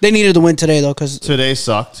Tuesday. They needed the win today though, because Today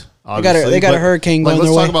sucked. got a- Obviously, they got a but, hurricane going Let's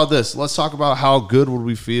their talk way. about this. Let's talk about how good would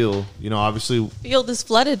we feel. Obviously, Field is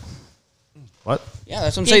flooded. what? yeah,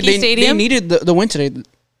 that's what I'm saying. Yankee They Stadium? needed the win today.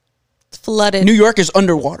 It's flooded. New York is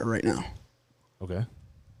underwater right now. Okay,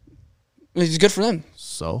 It's good for them.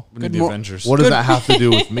 so We need Good the mo- Avengers. what does that have to do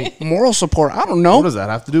with me? Moral support. I don't What know. does that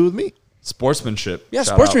have to do with me? Sportsmanship. Yeah,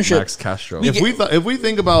 Shout sportsmanship. Out Max Castro. If we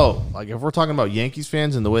think about like if we're talking about Yankees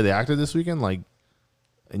fans and the way they acted this weekend, like,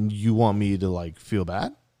 and you want me to like feel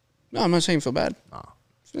bad? No, I'm not saying feel bad.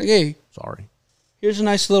 It's like, hey, Sorry. here's a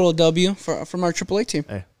nice little W from our AAA team.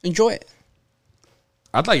 Hey. Enjoy it.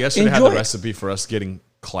 I'd like yesterday had Enjoy the it. recipe for us getting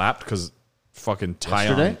clapped because fucking Tyon.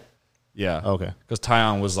 Yesterday? Yeah. Okay. Because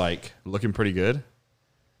Tyon was like looking pretty good,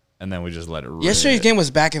 and then we just let it rip. Yesterday's game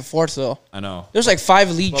was back and forth though. I know. There's like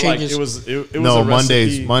 5 lead But like, changes. it was a No,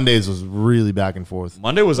 recipe. Mondays was really back and forth.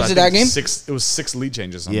 Monday was I it think, that game? 6. It was 6 lead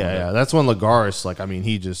changes. On Yeah, Monday. yeah. That's when Lagares, like, I mean,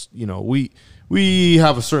 he just, we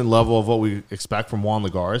have a certain level of what we expect from Juan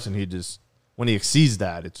Lagares, and he just, when he exceeds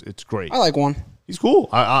that, it's great. I like one. He's cool.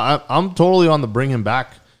 I'm totally on the bring him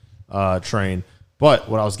back train. But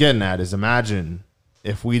what I was getting at is imagine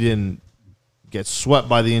if we didn't get swept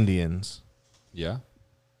by the Indians, Yeah.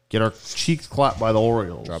 get our cheeks clapped by the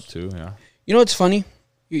Orioles. Drop 2. Yeah. You know what's funny?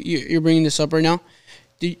 You're bringing this up right now.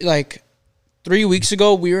 Like 3 weeks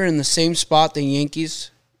ago, we were in the same spot the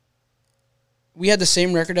Yankees. We had the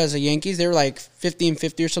same record as the Yankees. They were like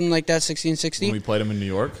 50-50 or something like that, 60-60. When we played him in New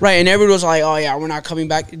York. Right, and everyone was like, "Oh yeah, we're not coming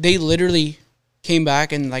back." They literally came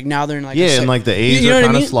back and like now they're in like Yeah, and like the A's you know are what I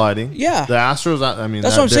kind of mean? sliding. Yeah. The Astros. I mean,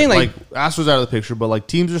 That's what I'm saying, like- Astros out of the picture, but like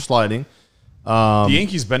teams are sliding. The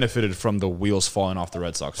Yankees benefited from the wheels falling off the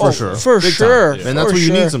Red Sox For sure. for Big time. sure, And that's for what you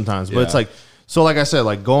sure. need sometimes. But it's Yeah. like, so like I said,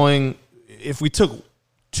 like going, if we took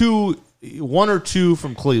one or two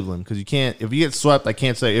from Cleveland, because you can't, if you get swept, I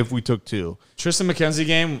can't say if we took two. Tristan McKenzie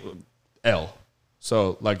game, L.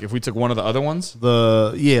 So like if we took one of the other ones, Like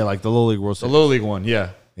the Little League World the Series. Little League one, yeah.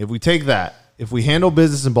 If we take that, if we handle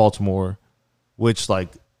business in Baltimore, which like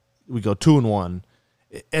we go 2-1,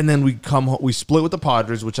 and then we split with the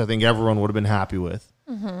Padres, which I think everyone would have been happy with.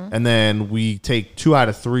 And then we take 2 out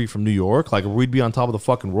of 3 from New York, like we'd be on top of the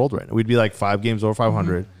fucking world right now. We'd be like 5 games over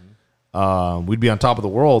 500. We'd be on top of the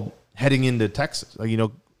world heading into Texas, like,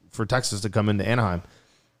 for Texas to come into Anaheim.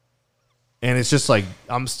 And it's just like,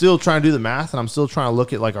 I'm still trying to do the math and I'm still trying to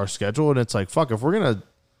look at like our schedule. And it's like, fuck, if we're going to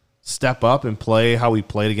step up and play how we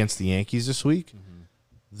played against the Yankees this week,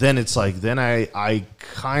 then it's like, then I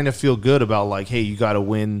kind of feel good about like, hey, you got to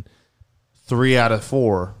win 3 out of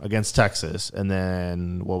 4 against Texas. And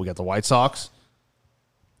then, we got the White Sox.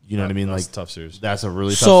 You know what I mean? That's Like, a tough series. That's a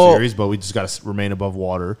really So- tough series, but we just got to remain above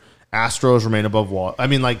water. Astros remain above water. I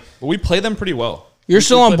mean, like, But we play them pretty well. You're We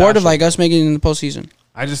still on played board of Astros. like us making it in the postseason.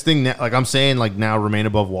 I just think that, like I'm saying, like now remain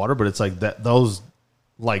above water, but it's like that those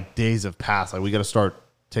like days have passed. Like we got to start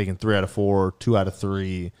taking 3 out of 4, 2 out of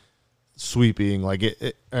 3, sweeping. Like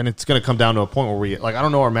and it's going to come down to a point where we like I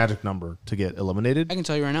don't know our magic number to get eliminated. I can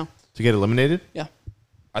tell you right now. To get eliminated, Yeah.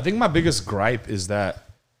 I think my biggest gripe is that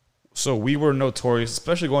so we were notorious,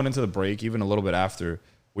 especially going into the break, even a little bit after,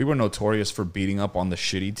 we were notorious for beating up on the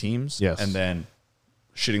shitty teams Yes. and then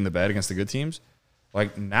shitting the bed against the good teams.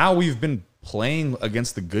 Like now we've been playing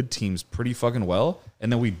against the good teams pretty fucking well, and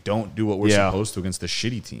then we don't do what we're Yeah. supposed to against the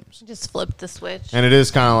shitty teams. Just flipped the switch. and it is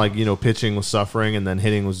kind of like pitching was suffering, and then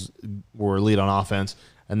hitting were lead on offense,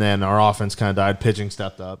 and then our offense kind of died. Pitching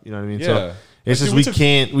stepped up. You know what I mean? Yeah. So it's Like, just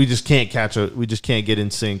dude, we just can't get in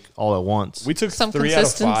sync all at once. We took Some 3 out of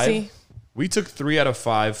 5. consistency. We took 3 out of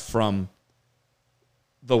 5 from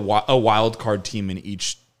a wild card team in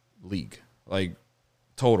each league, like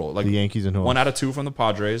total, like The Yankees and who 1 else? out of 2 from the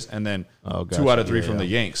Padres, and then Oh, 2 out of gotcha. 3 Yeah, from yeah. the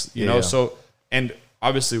Yanks. You Yeah, know, yeah. so and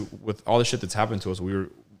obviously with all the shit that's happened to us,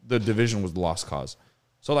 the division was the lost cause.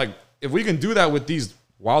 So like if we can do that with these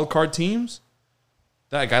wild card teams,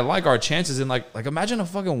 like I like our chances in like imagine a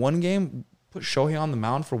fucking 1 game. Put Shohei on the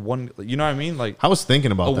mound for 1. You know what I mean? Like I was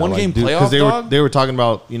thinking about A that, one-game dude, playoff, they dog? were talking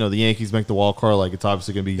about the Yankees make the wild card, like it's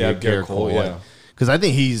obviously going to be Yeah, Garrett Cole, yeah. because I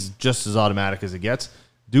think he's just as automatic as it gets.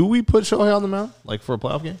 Do we put Shohei on the mound like for a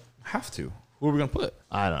playoff game? have to. Who are we gonna put?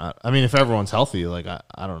 I don't know. I mean, if everyone's healthy, like I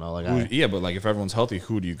don't know, like Yeah, but like if everyone's healthy,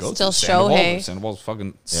 who do you go Still to? Sandoval? Shohei. Sandoval's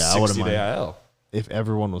fucking Yeah, I wouldn't 60 day mind. IL. if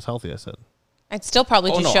everyone was healthy, I said. I'd still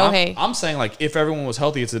probably do Shohei. I'm saying like if everyone was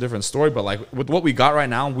healthy, it's a different story. But like with what we got right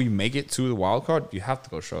now, we make it to the wild card. You have to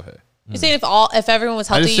go Shohei. You're saying if everyone was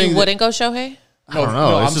I just healthy, think you that- wouldn't go Shohei? I don't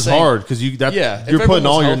know. I'm This is saying- hard because Yeah, if you're putting everyone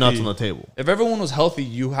all was your nuts healthy- on the table. If everyone was healthy,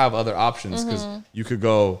 you have other options because you could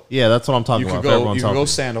go. Yeah, that's what I'm talking You about. could if go. everyone's You could go healthy.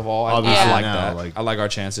 Sandoval. Obviously I like now, that. like- I like our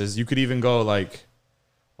chances. You could even go like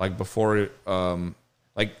before.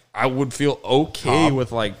 Like I would feel okay Cobb.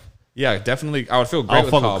 with like. Yeah, definitely. I would feel great I'll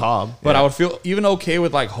with fuck with Cobb, Cobb, but yeah. I would feel even okay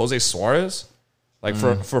with like Jose Suarez, like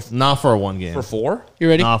for Not for a 1 game. for 4. You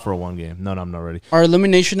ready? Not for a 1 game. No, I'm not ready. Our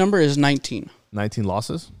elimination number is 19. 19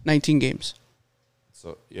 losses. 19 games.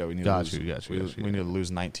 So yeah, we need Got to lose. you, got you, we, got you. we need to lose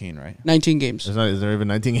 19, right? 19 games. Is there even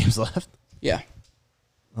 19 games left? Yeah.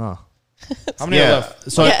 Oh, How many yeah. are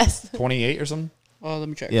left? So Yes. 28 or something. Let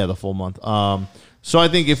me check. yeah, the full month. So I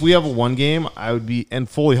think if we have a 1 game, I would be and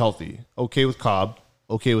fully healthy. Okay with Cobb.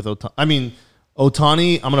 Okay with Otani. I mean,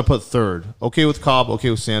 Otani, I'm gonna put 3rd. Okay with Cobb. Okay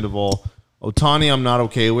with Sandoval. Otani, I'm not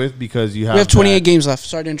okay with because you have We have 28 that- games left.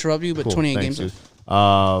 Sorry to interrupt you, but Cool, 28 thanks, games dude.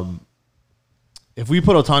 left. If we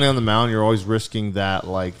put Otani on the mound, you're always risking that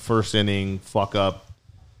like first inning fuck up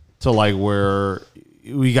to like where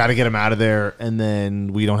we got to get him out of there, and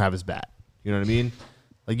then we don't have his bat. You know what I mean?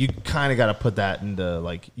 Like you kind of got to put that into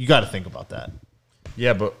like you got to think about that.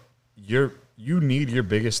 Yeah, but you need your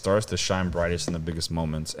biggest stars to shine brightest in the biggest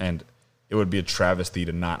moments, and it would be a travesty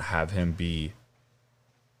to not have him be.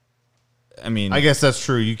 I mean, I guess that's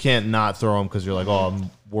true. You can't not throw him because you're like, oh, I'm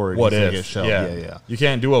worried. what he's gonna if? get shelled. Yeah. Yeah. You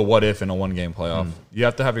can't do a what if in a 1-game playoff. You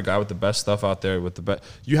have to have your guy with the best stuff out there with the best.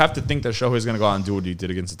 You have to think that Shohei's going to go out and do what he did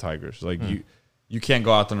against the Tigers. Like you can't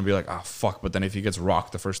go out there and be like, ah, fuck. But then if he gets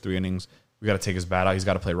rocked the first 3 innings, we got to take his bat out. He's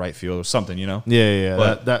got to play right field or something. You know. Yeah.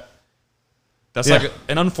 But- That That's Yeah. like,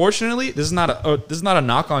 and unfortunately, this is not a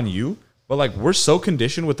knock on you, but like we're so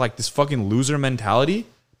conditioned with like this fucking loser mentality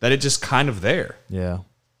that it's just kind of there. yeah.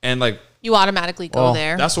 And like You automatically go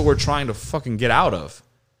there. that's what we're trying to fucking get out of.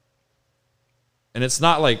 And it's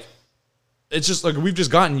not like it's just like we've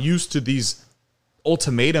just gotten used to these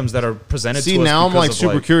ultimatums that are presented See, to us. now I'm because like of,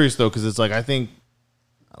 super curious though, because it's like I think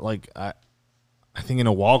in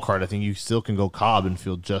a wild card, I think you still can go Cobb and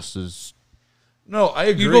feel just as No, I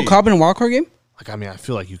agree. You go Cobb in a wild card game? like. I mean, I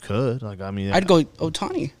feel like you could. Like, I mean, I'd go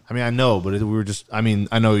Ohtani. I mean, I know, but we were just. I mean,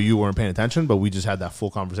 I know you weren't paying attention, but we just had that full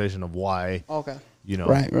conversation of why. Okay. You know,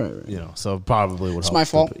 Right. You know, so probably would help. my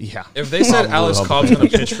fault. Yeah. If they said Probably Alex would Cobb's help.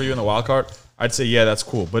 going to pitch for you in the wild card, I'd say yeah, that's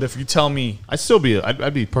cool. But if you tell me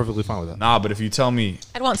I'd be perfectly fine with that. nah, but if you tell me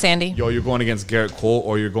I'd want Sandy. yo, you're going against Garrett Cole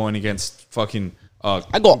or you're going against fucking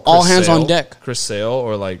I go all hands on deck. Chris Sale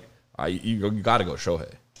or like you got to go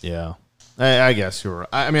Shohei. Yeah, I guess you're right.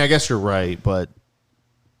 I mean, I guess you're right, but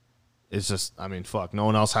it's just, I mean, fuck, no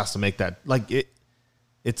one else has to make that. Like it,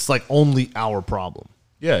 it's like only our problem.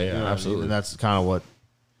 Yeah, You know what I mean? absolutely. And that's kind of what.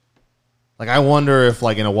 Like, I wonder if,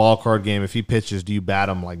 like, in a wild card game, if he pitches, do you bat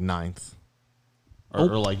him like ninth, or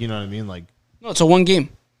like, you know what I mean? Like, No, it's a one game.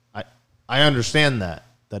 I understand that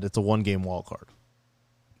it's a 1-game wild card.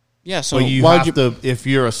 Yeah, so But you why have would you? to, if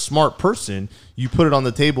you're a smart person, you put it on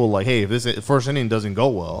the table like, hey, if this first inning doesn't go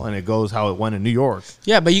well and it goes how it went in New York,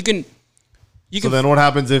 Yeah, but you can. so then what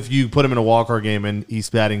happens if you put him in a wild card game and he's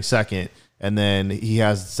batting second and then he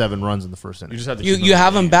has 7 runs in the first inning? You just have to You keep you in the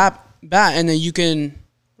have him game. bat, and then you can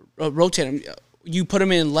rotate him. You put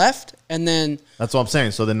him in left, and then That's what I'm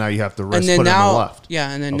saying. So then now you have to risk and then put him in now the left. yeah,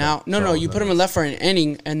 and then Okay. now no, So you then put him in left for an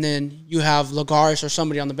inning, and then you have Lagares or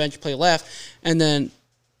somebody on the bench play left, and then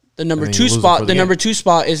the number then you 2 lose it spot. for The the number game. 2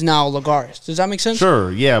 spot is now Lagares. Does that make sense?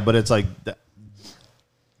 Sure, yeah, but it's like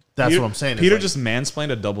that's Peter, what I'm saying. It's Peter like, just mansplained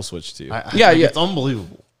a double switch to you. Yeah. It's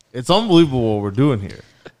unbelievable. It's unbelievable what we're doing here.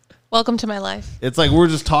 Welcome to my life. It's like we're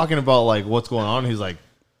just talking about like what's going on. He's like,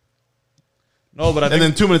 no, but I and think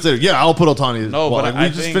then 2 minutes later, yeah, I'll put Ohtani. no, but like, I we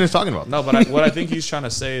just think- finished talking about. No, but what I think he's trying to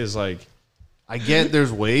say is like I get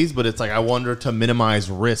there's ways, but it's like I wonder to minimize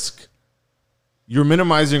risk. You're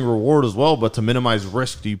minimizing reward as well, but to minimize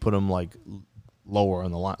risk, do you put him like lower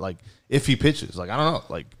on the line? Like if he pitches, like I don't know.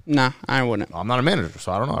 Like Nah, I wouldn't. I'm not a manager,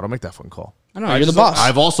 so I don't know. I don't make that fucking call. I don't know. I You're the just don't- boss.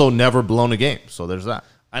 I've also never blown a game, so there's that.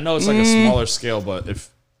 I know it's like a smaller scale, but if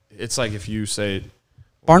it's like if you say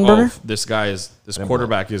Barnburner. this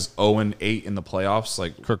quarterback is 0-8 in the playoffs,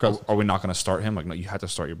 like Kirk Cousins. are we not going to start him? Like no, you have to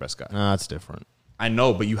start your best guy. Nah, that's different. I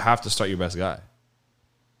know, but you have to start your best guy.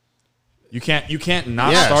 You can't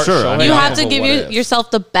not Yeah, start. sure. Shohei I mean, You off have of to a give what if.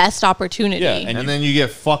 yourself the best opportunity. Yeah, And then you get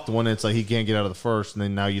fucked when it's like he can't get out of the first, and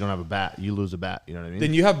then now you don't have a bat. You lose a bat. You know what I mean?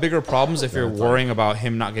 Then you have bigger problems if you're worrying about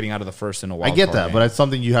him not getting out of the first in a I wild get card that, game. but it's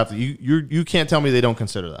something you have to. You can't tell me they don't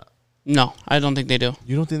consider that. No, I don't think they do.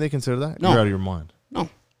 You don't think they consider that? No. You're out of your mind. No.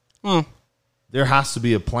 Oh, There has to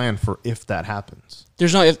be a plan for if that happens.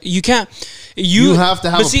 there's no. If you can't. You have to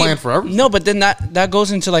have but a plan for everything. No, but then that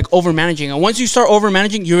goes into like over managing, and once you start over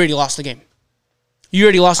managing, you already lost the game. You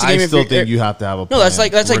already lost the game. I if still you're- think you have to have a plan. No, that's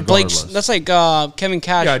like Blake's. regardless. That's like Kevin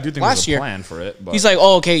Cash. yeah, I do think last there's a year. plan for it. But He's like,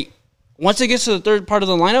 oh, okay. Once it gets to the third part of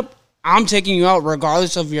the lineup, I'm taking you out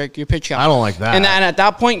regardless of your pitch count. I don't like that. And at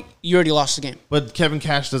that point, you already lost the game. But Kevin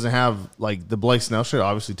Cash doesn't have like the Blake Snell shit.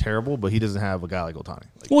 Obviously terrible, but he doesn't have a guy like Otani.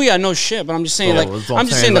 Like, Well, yeah, no shit. But I'm just saying, so like, that's what I'm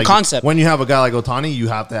just saying like, the concept. When you have a guy like Otani, you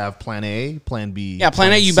have to have Plan A, Plan B. Yeah,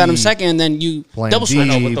 plan A, you bat him C, second, and then you Plan double D. switch.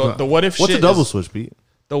 I know, but the what if What's shit a double is- switch, Pete?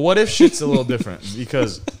 the what if shit's a little different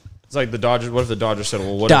because it's like the Dodgers. What if the Dodgers said,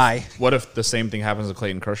 well, Die. what if the same thing happens to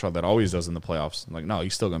Clayton Kershaw that always does in the playoffs? Like, no,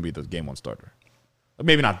 he's still going to be the game 1 starter.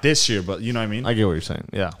 Maybe not this year, but you know what I mean? I get what you're saying.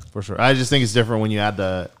 Yeah, for sure. I just think it's different when you add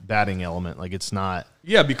the batting element. Like it's not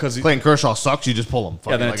yeah, because Clayton Kershaw sucks. You just pull him.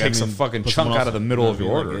 yeah, then it Like, takes I mean, a fucking put chunk someone out of else the in. middle You of know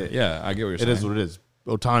your what I mean? order. Like, Yeah, I get what you're It saying. is what it is.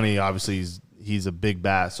 Otani, obviously, he's a big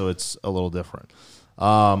bat, so it's a little different.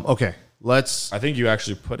 Okay, let's I think you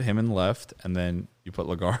actually put him in left, and then you put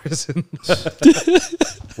Lagares in.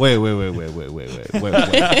 wait.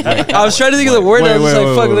 I was trying to think of the word. I was just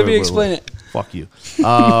like, fuck, let me explain it. Fuck you.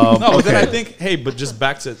 No, but then I Okay. think, hey, but just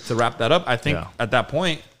back to wrap that up, I think Yeah. at that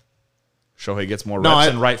point, Shohei gets more No, reps I-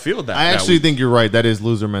 in right field. That I that actually week. think you're right. That is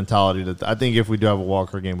loser mentality. That I think if we do have a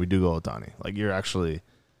Walker game, we do go Otani. Like you're actually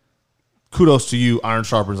kudos to you, iron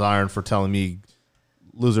sharpens iron, for telling me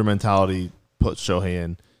loser mentality puts Shohei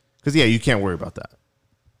in. Because yeah, you can't worry about that,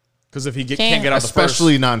 because if he can't Can't. get out the first,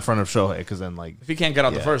 especially not in front of Shohei. Because then like, if he can't get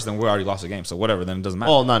out the Yeah. first, then we already lost the game. So whatever, then it doesn't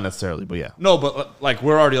matter. well, not necessarily, but yeah. No, but like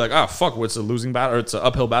we're already like, oh fuck, it's a losing battle or it's an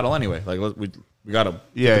uphill battle anyway. Like we gotta get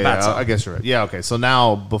Yeah, the bats yeah, up. I guess you're right. Yeah, okay. So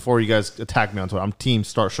now, before you guys attack me on Twitter, I'm team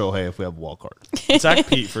start Shohei if we have a wild card. Attack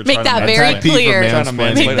Pete for Make trying that to very Attack Pete for clear. Trying to mansplaining.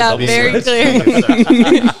 mansplain Make a that double very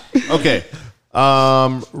switch. clear. Okay,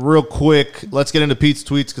 Real quick, let's get into Pete's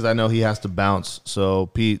tweets because I know he has to bounce. So,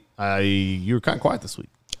 Pete, you were kind of quiet this week.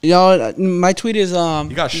 My tweet is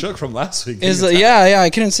You got shook from last week. I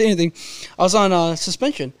couldn't say anything. I was on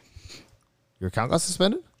suspension. Your account got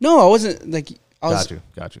suspended? No, I wasn't like. I was,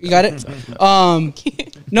 Got you. You got it.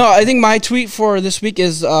 No, I think my tweet for this week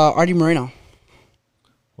is Artie Moreno.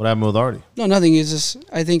 What happened with Artie? No, nothing. It's just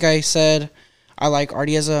I think I said I like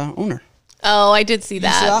Artie as a owner. Oh, I did see You see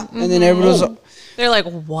that. that? And then everyone was. They're like,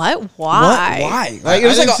 what? Why? Why? I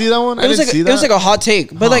didn't see that one. I It was didn't like see it was that. like a hot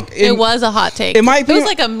take, but like It was a hot take. in my it was opinion-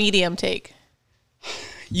 like a medium take.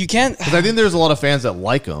 you can't. Because I think there's a lot of fans that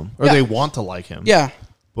like him or Yeah. they want to like him. Yeah,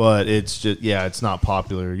 But it's just it's not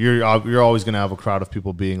popular. You're always gonna have a crowd of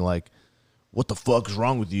people being like, "What the fuck is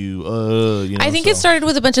wrong with you?" You know, I think it started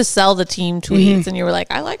with a bunch of sell the team tweets, and you were like,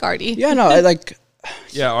 I like Artie. yeah. No, I like.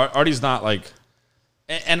 Yeah, Artie's not like,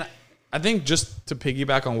 and I think just to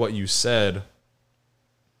piggyback on what you said,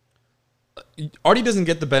 Artie doesn't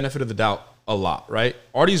get the benefit of the doubt a lot, right?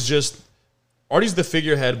 Artie's the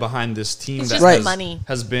figurehead behind this team It's that just Right. the money.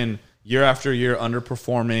 has been year after year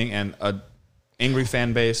underperforming and a angry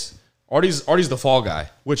fan base. Artie's the fall guy,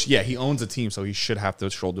 which he owns a team, so he should have to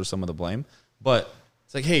shoulder some of the blame. But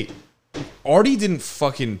it's like, hey, Artie didn't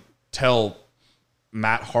fucking tell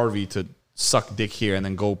Matt Harvey to suck dick here and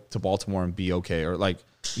then go to Baltimore and be okay, or like,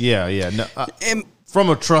 No, from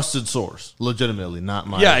a trusted source, legitimately, not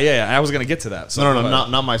my. yeah. I was gonna get to that. So No,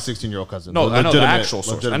 not my 16-year-old cousin. no, I know the Legitimate- actual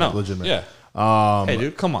source. I know, legitimate. Yeah. Hey,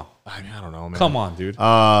 dude, come on, I don't know, man. come on, dude.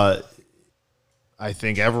 I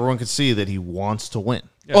think everyone could see that he wants to win.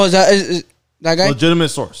 Oh, is that guy? Legitimate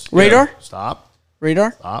source. Radar? Stop.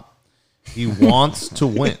 Radar? He wants to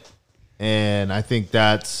win. And I think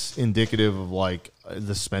that's indicative of like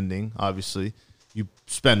the spending. Obviously, you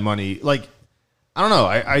spend money. Like, I don't know.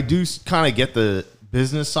 I do kind of get the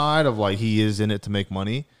business side of like he is in it to make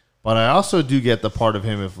money. But I also do get the part of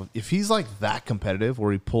him if he's like that competitive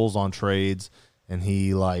where he pulls on trades and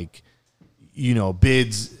he like,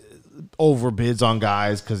 overbids on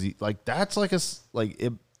guys because he like that's like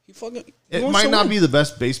it He wants might to not win. be the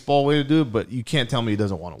best baseball way to do it, but you can't tell me he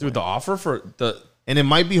doesn't want to win. Dude, the offer for the And it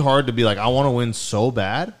might be hard to be like, I want to win so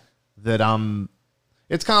bad that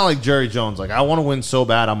it's kind of like Jerry Jones. Like, I want to win so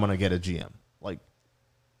bad, I'm going to get a GM. Like,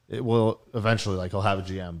 it will eventually, like, he'll have a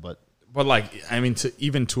GM, but like, I mean,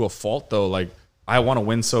 to a fault though, like, I want to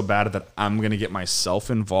win so bad that I'm gonna get myself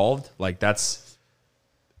involved. Like, that's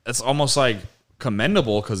almost like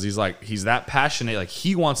commendable because he's that passionate. Like,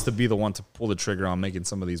 he wants to be the one to pull the trigger on making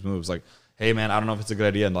some of these moves. Like, hey man, I don't know if it's a good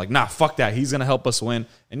idea. And like, nah, fuck that. He's gonna help us win.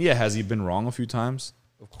 And yeah, has he been wrong a few times?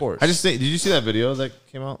 Of course. I just think, did you see that video that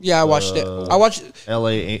came out? Yeah, I watched it. I watched.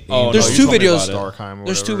 LA. Oh, There's no, two you told me videos. about it. Starkheim or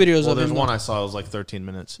There's two whatever. videos Well, of there's him. one I saw. It was like 13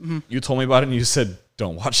 minutes. You told me about it and you said,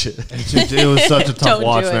 don't watch it. It was such a tough Don't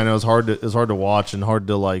watch, do it. man. It was hard to watch and hard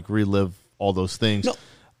to like relive all those things. No.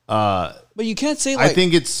 But you can't say I like.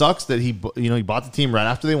 think it sucks that he bought the team right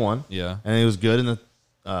after they won. Yeah. And it was good in the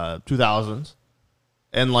 2000s.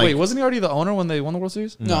 And like, Wait, wasn't he already the owner when they won the World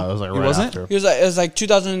Series? No. it was like He right wasn't? after. It was like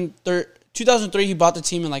 2003. He bought the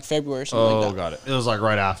team in like February or something like that. Got it. It was like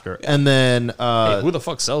right after. And then Hey, who the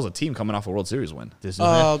fuck sells a team coming off a World Series win? Disney.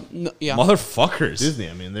 man. No, yeah. Motherfuckers. Disney.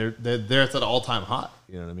 I mean, they're at an all-time high.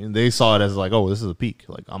 You know what I mean? They saw it as like, oh, this is a peak.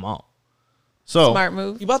 Like, I'm out. So Smart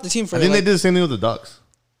move. He bought the team for. I think like, they did the same thing with the Ducks,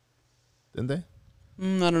 didn't they?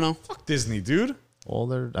 I don't know. Fuck Disney, dude. Well,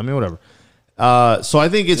 whatever. So I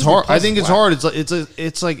think it's hard. I think it's hard.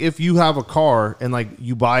 It's like if you have a car and like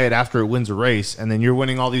you buy it after it wins a race, and then you're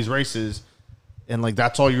winning all these races, and like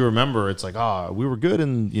that's all you remember. It's like we were good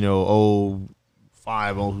in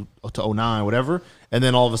 05 to 09, whatever, and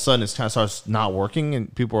then all of a sudden it kind of starts not working,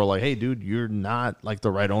 and people are like, "Hey, dude, you're not like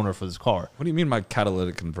the right owner for this car," What do you mean my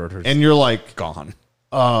catalytic converter and you're like, gone?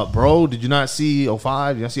 "Bro, did you not see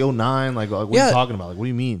 05? Did you not see 09? Like, what are Yeah. you talking about? Like, what do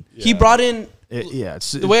you mean?" He brought in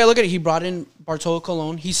It's the way I look at it. He brought in Bartolo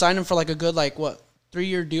Colon. He signed him for like a good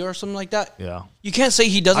 3-year deal or something like that. yeah. You can't say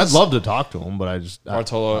he doesn't. I'd love to talk to him, but I don't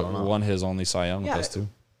Bartolo know. won his only Cy Young Yeah. with us too.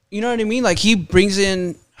 You know what I mean? Like he brings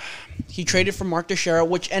in. He traded for Mark Teixeira,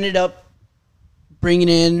 which ended up bringing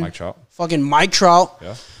in Mike Trout. fucking Mike Trout.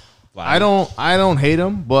 Yeah. I don't hate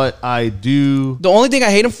him, but I do. The only thing I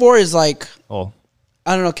hate him for is like Oh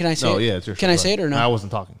I don't know. Can I say? no, it? yeah, it's your. Can show. I Go say it ahead. or no? I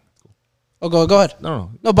wasn't talking. Oh, go ahead. No,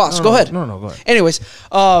 No, boss, go ahead. No, go ahead. Anyways,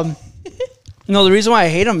 no, the reason why I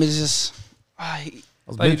hate him is just I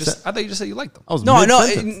thought you just said you liked them. I was no.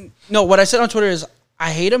 mid-sentence. No, what I said on Twitter is I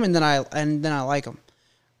hate him and then I like him.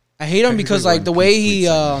 I hate him because like the way he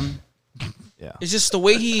Yeah. it's just the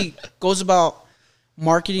way he goes about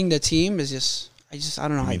marketing the team is just I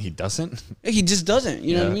don't know. I mean, he doesn't. He just doesn't.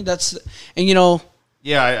 You know what I Yeah. mean? That's and you know.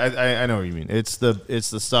 Yeah, I know what you mean. It's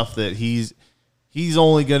the stuff that he's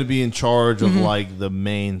only going to be in charge of like the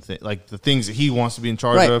main thing, like the things that he wants to be in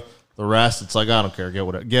charge Right. of. The rest, it's like I don't care. Get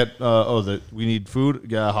what we need food.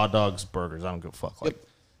 Yeah, hot dogs, burgers. I don't give a fuck. Like,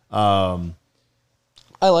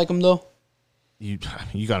 I like him though. you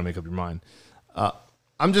got to make up your mind.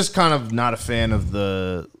 I'm just kind of not a fan of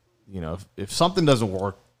the, if something doesn't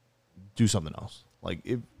work, do something else. Like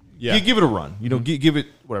give it a run. Give it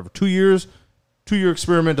whatever 2 years. 2-year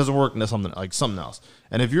experiment doesn't work, and that's something else.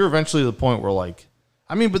 And if you're eventually to the point where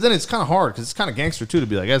but then it's kind of hard because it's kind of gangster too to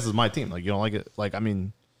be like, this is my team. Like you don't like it. Like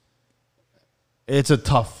it's a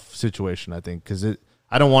tough situation, I think, because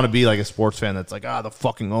I don't want to be like a sports fan that's like the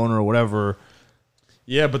fucking owner or whatever.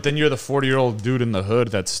 Yeah, but then you're the 40-year-old dude in the hood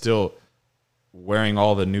that's still wearing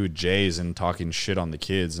all the new J's and talking shit on the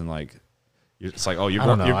kids, and it's like, you're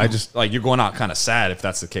going. You're going out kind of sad if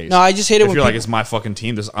that's the case. No, I just hate it if when you're like, people- it's my fucking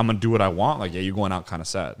team. I'm gonna do what I want. Like, you're going out kind of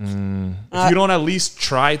sad. If you don't at least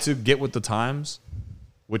try to get with the times,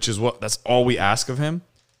 which is that's all we ask of him.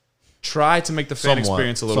 Try to make the fan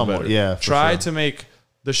experience a little better. Yeah, try to make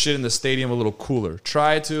the shit in the stadium a little cooler.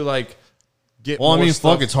 Try to get. Well, more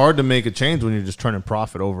stuff. it's hard to make a change when you're just turning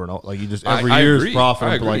profit over and over. Like you just every I year's agree. profit.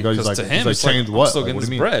 I And agree, he's 'cause like, to him, it's change like, what? I'm still Like, getting what this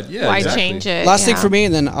do you mean? bread. Yeah, Why exactly. change it? Last thing Yeah. for me,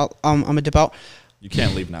 and then I'm gonna dip out. You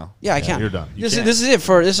can't leave now. Yeah, I can. you're done. This can't. is it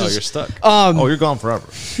for this Oh, is you're stuck. You're gone forever.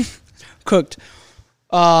 cooked.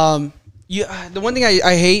 The one thing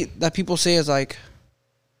I hate that people say is like,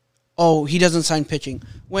 oh, he doesn't sign pitching.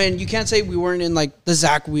 When you can't say we weren't in the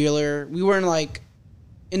Zach Wheeler, we weren't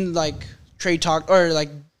in trade talk or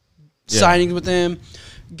signings with him.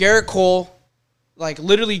 Garrett Cole,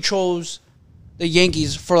 literally chose the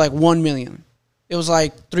Yankees for $1 million. It was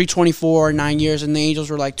 324, 9 years, and the Angels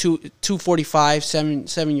were 245, 7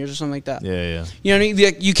 years or something like that. Yeah. You know what I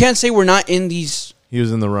mean? You can't say we're not in these. He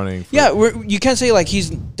was in the running. Yeah, you can't say he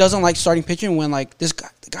doesn't like starting pitching when this guy,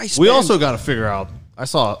 the guy. We also got to figure out. I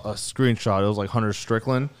saw a screenshot. It was Hunter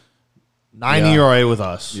Strickland, 9 Yeah. ERA with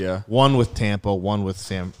us. Yeah. 1 with Tampa, 1 with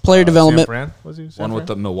Sam. Player development. San Fran? Was he San One Fran? with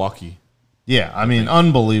the Milwaukee. Yeah, I mean,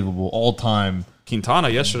 unbelievable all time. Quintana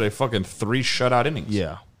yesterday, fucking 3 shutout innings.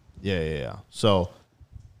 Yeah. So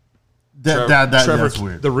Trevor, that's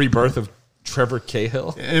weird. The rebirth of Trevor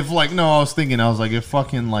Cahill. If I was thinking, if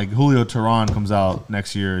fucking Julio Teheran comes out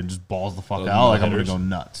next year and just balls the fuck Those out, I'm gonna no-hitters. go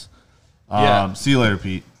nuts. Yeah. See you later,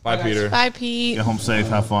 Pete. Bye, Peter. Bye, Pete. Get home safe.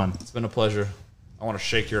 Have fun. It's been a pleasure. I want to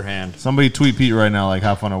shake your hand. Somebody tweet Pete right now.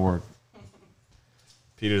 Have fun at work.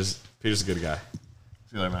 Peter's a good guy.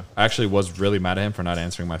 See you later, man. I actually was really mad at him for not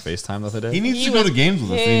answering my FaceTime the other day. He needs He to go was to games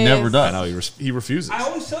with us. And he never pissed. does. I know he refuses. I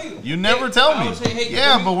always tell you. You never tell I me. always say, hey,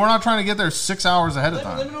 yeah, let me- but we're not trying to get there 6 hours ahead of Let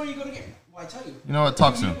time. me know when you go to game. Well, I tell you. You know what?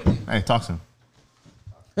 Talk soon. Hey, talk soon.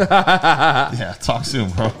 Yeah, talk soon,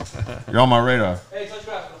 bro. You're on my radar. Hey, touch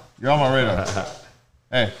grass, bro. You're on my radar.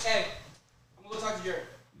 Hey, Hey, I'm gonna go talk to Jared.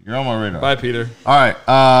 you're on my radar. Bye, Peter. All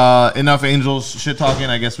right. Enough Angels shit talking.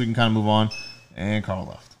 I guess we can kind of move on. And Carl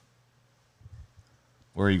left.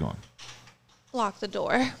 Where are you going? Lock the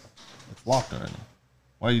door. It's locked already.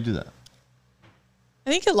 Why do you do that? I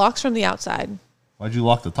think it locks from the outside. Why'd you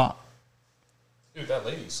lock the top? Dude, that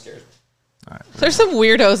lady scares me. There's some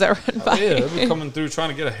weirdos that run by. Yeah, they've been coming through trying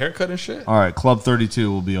to get a haircut and shit. All right, Club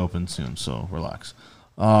 32 will be open soon, so relax.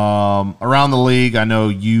 Around the league, I know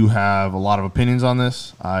you have a lot of opinions on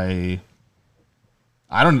this. I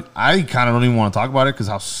kind of don't even want to talk about it because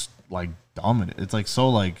how dumb it is. It's so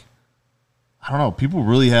I don't know. People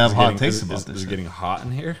really have hot takes about this. Is it shit. getting hot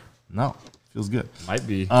in here? No, feels good. Might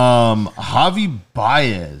be. Javi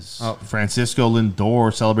Baez, Oh. Francisco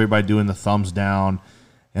Lindor celebrate by doing the thumbs down,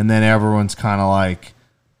 and then everyone's kind of like,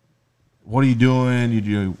 "What are you doing?" You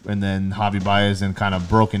do, and then Javi Baez in kind of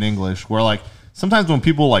broken English, where sometimes when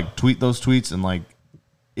people tweet those tweets and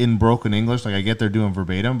in broken English, I get they're doing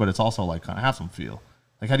verbatim, but it's also kind of have some feel.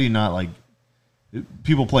 How do you not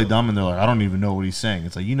people play dumb and they're like, I don't even know what he's saying.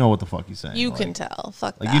 It's you know what the fuck he's saying. You can tell.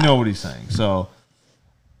 Fuck that. You know what he's saying. So,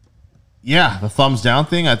 yeah, the thumbs down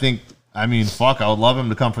thing, I would love him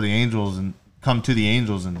to come for the Angels and come to the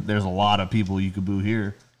Angels, and there's a lot of people you could boo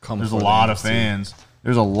here. There's a for the lot of Angels, too. fans.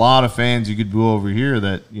 There's a lot of fans you could boo over here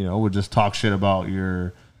that, would just talk shit about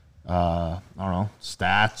your, I don't know,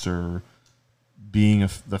 stats or being a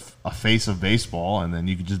face of baseball, and then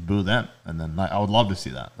you could just boo them. And then I would love to see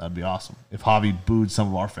that. That'd be awesome. If Javi booed some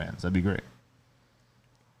of our fans, that'd be great.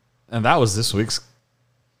 And that was this week's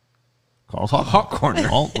Carl's Hot Hot Corner.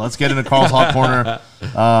 Well, let's get into Carl's Hot Corner.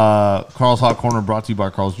 Carl's Hot Corner brought to you by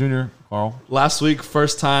Carl's Jr. Carl. Last week,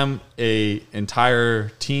 first time a entire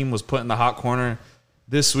team was put in the hot corner.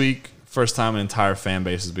 This week, first time an entire fan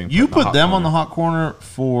base is being. You put in put the them hot on the corner. hot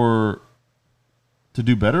corner to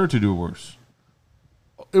do better or to do worse?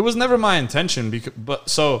 It was never my intention, but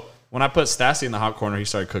so when I put Stassi in the hot corner, he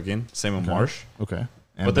started cooking. Same with Marsh. Okay.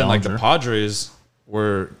 And But then like the Bellinger. Padres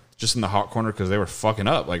were just in the hot corner because they were fucking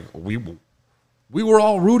up. Like we were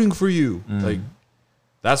all rooting for you. Like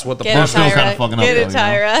that's what the Get it, They're still Padres. kinda Tyra. fucking up, Get it,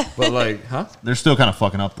 though, you know? Tyra. But like, huh? They're still kind of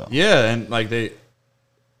fucking up though. Yeah, and like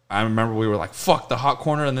I remember we were like, "Fuck the hot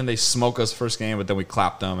corner," and then they smoke us first game, but then we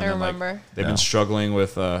clapped them. And I then, like, remember. they've Yeah. been struggling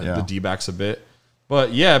with the Yeah. D-backs a bit.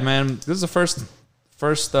 But yeah, man, this is the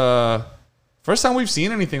first time we've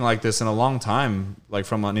seen anything like this in a long time, like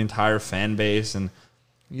from an entire fan base. And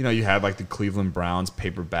you know, you have like the Cleveland Browns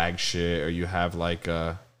paper bag shit, or you have like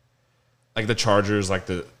the Chargers like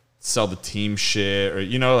the sell the team shit, or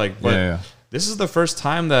you know, like. But Yeah. this is the first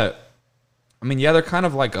time that, I mean, yeah, they're kind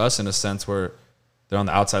of like us in a sense where they're on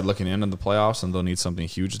the outside looking in the playoffs and they'll need something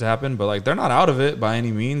huge to happen. But like, they're not out of it by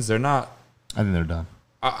any means. They're not. I think they're done.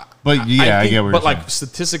 But yeah, I think- get what But you're like saying.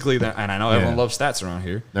 statistically, and I know everyone loves stats around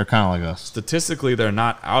here. They're kind of like us. Statistically, they're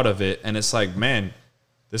not out of it, and it's like, man,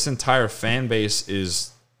 this entire fan base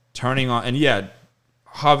is turning on. And yeah,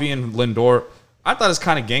 Javi and Lindor, I thought it's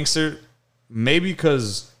kind of gangster, maybe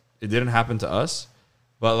because it didn't happen to us,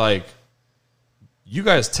 but like, you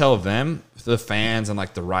guys tell them, the fans and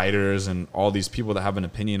like the writers and all these people that have an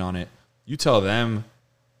opinion on it, you tell them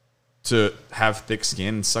to have thick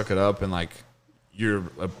skin and suck it up, and like, you're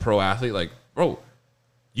a pro athlete, like, bro,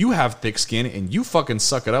 you have thick skin and you fucking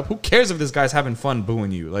suck it up. Who cares if this guy's having fun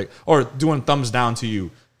booing you, like, or doing thumbs down to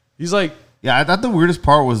you? He's like, Yeah, I thought the weirdest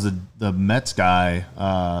part was the Mets guy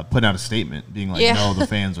putting out a statement being like, Yeah. "No, the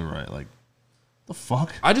fans are right." Like, the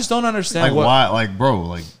fuck? I just don't understand Like, why? Like, bro,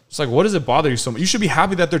 like, It's like, what does it bother you so much? You should be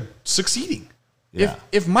happy that they're succeeding. Yeah.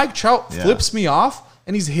 If Mike Trout Yeah. flips me off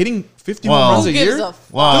and he's hitting 51 Well- runs a Who gives year, a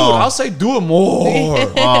fuck? Well- dude, I'll say do it more.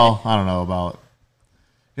 well, I don't know about.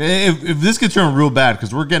 If this gets turned real bad,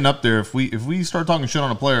 because we're getting up there, if we start talking shit on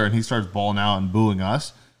a player and he starts balling out and booing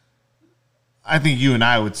us, I think you and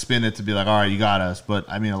I would spin it to be like, all right, you got us. But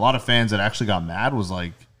I mean, a lot of fans that actually got mad was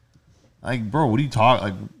like, bro, what are you talking?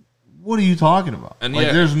 Like, what are you talking about? And like,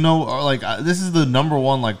 yeah. there's no like, this is the number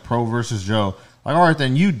one like pro versus Joe. Like, all right,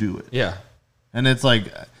 then you do it. Yeah. And it's like,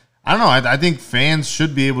 I don't know. I think fans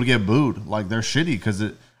should be able to get booed. Like, they're shitty because I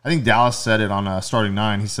think Dallas said it on Starting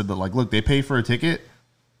Nine. He said that, like, look, they pay for a ticket,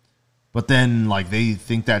 but then, like, they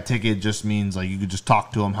think that ticket just means, like, you could just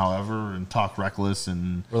talk to them however and talk reckless.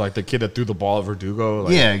 And Or like the kid that threw the ball at Verdugo.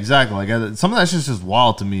 Like, yeah, exactly. Like, some of that's just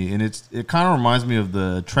wild to me. And it kind of reminds me of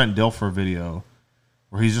the Trent Dilfer video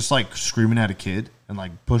where he's just, like, screaming at a kid and,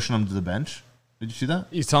 like, pushing him to the bench. Did you see that?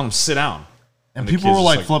 He's telling him, sit down. And the people kid's were,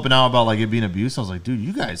 just like, flipping out about, like, it being abuse. I was like, dude,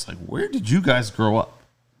 you guys, like, where did you guys grow up?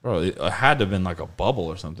 Bro, it had to have been like a bubble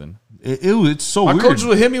or something. It's so My weird. coach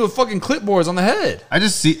would hit me with fucking clipboards on the head. I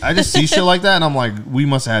just see shit like that, and I'm like, we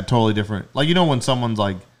must have had totally different. Like, you know, when someone's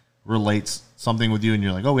like relates something with you, and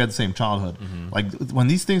you're like, oh, we had the same childhood. Like, when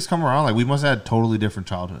these things come around, like, we must have had totally different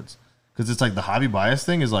childhoods. Because it's like the hobby bias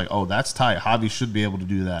thing is like, oh, that's tight. Hobby should be able to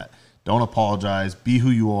do that. Don't apologize. Be who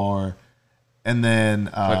you are. And then,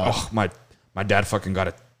 Like, oh, my dad fucking got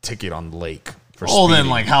a ticket on the lake for oh, then speeding.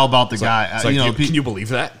 like, how about the guy? It's like, you know, can you believe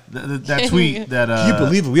that? that tweet that Can you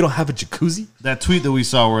believe it? We don't have a jacuzzi? that tweet that we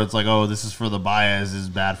saw where it's like, oh, this is for the Baez is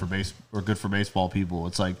bad for base or good for baseball people.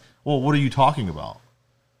 It's like, well, what are you talking about?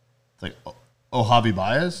 It's like, oh, Javi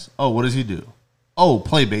Baez? Oh, what does he do? Oh,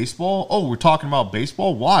 play baseball? Oh, we're talking about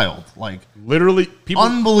baseball? Wild. Like, Literally, people,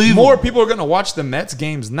 Unbelievable. More people are going to watch the Mets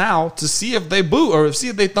games now to see if they boo or see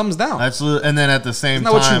if they thumbs down. and then at the same Isn't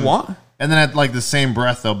that time, what you want? And then at like the same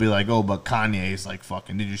breath, they'll be like, oh, but Kanye's like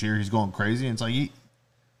fucking, did you hear he's going crazy? And it's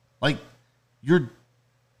like, you're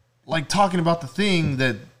like talking about the thing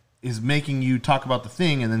that is making you talk about the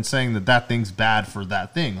thing and then saying that thing's bad for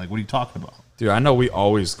that thing. Like, what are you talking about? Dude, I know we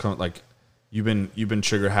always come like you've been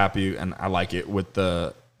trigger happy, and I like it with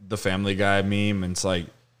the Family Guy meme. And it's like,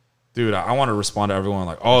 dude, I want to respond to everyone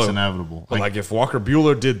like, oh, It's inevitable. But like if Walker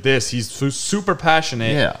Buehler did this, he's super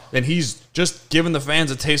passionate, Yeah. and he's just giving the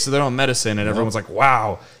fans a taste of their own medicine, and everyone's like,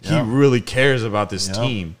 wow, he Yep. really cares about this Yep.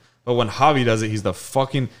 team. But when Javi does it, he's the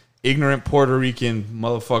fucking ignorant Puerto Rican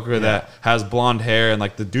motherfucker that has blonde hair, and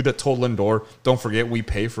like the dude that told Lindor, don't forget we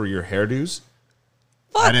pay for your hairdos.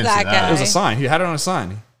 Fuck I didn't see that that. guy. It was a sign. He had it on a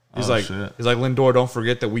sign. He's Oh, like, shit. Lindor, don't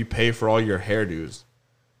forget that we pay for all your hairdos.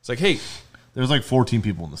 It's like, hey, There's like 14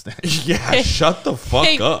 people in the stand. yeah, shut the fuck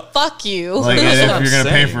Hey, up. fuck you. Like, That's and what if I'm you're gonna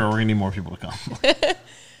pay saying. for it, we're gonna need more people to come.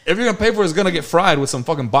 If you're gonna pay for it, it's gonna get fried with some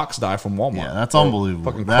fucking box dye from Walmart. Yeah, that's Or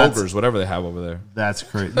unbelievable. Fucking That's- Kroger's, whatever they have over there. That's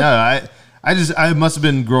crazy. No, I must have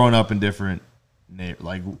been growing up in different,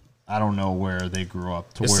 like, I don't know where they grew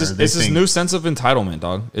up to It's where this, they it's this think, new sense of entitlement,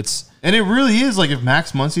 dog. It's and it really is like if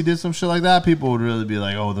Max Muncy did some shit like that, people would really be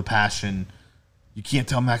like, "Oh, the passion." You can't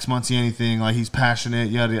tell Max Muncy anything. Like he's passionate.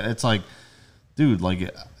 Yeah, it's like, dude, like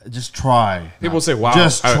just try. people say, "Wow,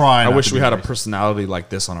 just try. I not wish to we be had a racist. personality like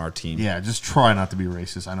this on our team." Yeah, just try not to be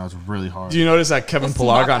racist. I know it's really hard. Do you notice that Kevin It's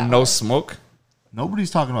Pillar not got that no hard. smoke?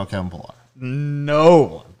 Nobody's talking about Kevin Pillar. No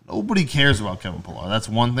one. Nobody cares about Kevin Pillar. That's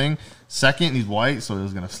one thing. Second, he's white, so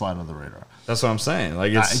he's gonna slide under the radar. That's what I'm saying.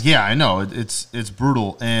 Like it's. Yeah, I know. It's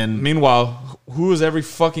brutal. And Meanwhile, who is every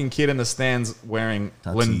fucking kid in the stands wearing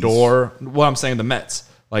Tatis. Lindor? What I'm saying, the Mets,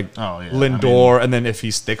 like Oh, yeah. Lindor, and then if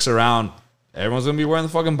he sticks around, everyone's gonna be wearing the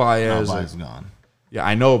fucking Baez. Baez gone. Yeah,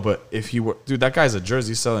 I know, but if he were, dude, that guy's a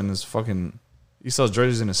jersey selling his fucking. He sells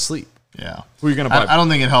jerseys in his sleep. Yeah. Who are you gonna buy? I don't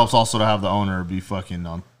think it helps also to have the owner be fucking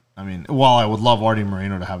on. I mean, while I would love Artie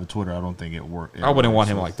Moreno to have a Twitter, I don't think it worked. I wouldn't want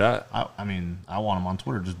him like that. I mean, I want him on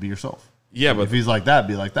Twitter. Just be yourself. Yeah, but If he's like that,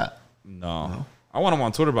 be like that. no, I want him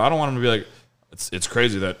on Twitter, but I don't want him to be like, it's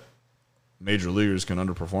crazy that major leaguers can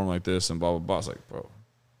underperform like this and blah blah blah. It's like, bro,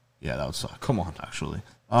 Yeah, that would suck. come on. Actually,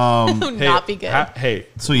 Would not be good. Hey,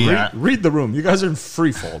 So, yeah. read the room. You guys are in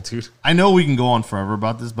free fall, dude. I know we can go on forever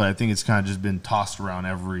about this, but I think it's kind of just been tossed around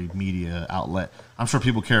every media outlet. I'm sure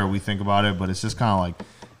people care what we think about it, but it's just kind of like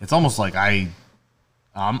it's almost like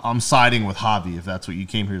I'm siding with Javi if that's what you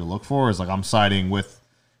came here to look for. Is like I'm siding with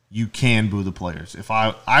you can boo the players. If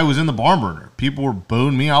I was in the barn burner, people were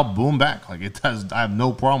booing me, I'll boo them back. Like it does. I have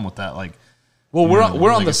no problem with that. Like Well, we're on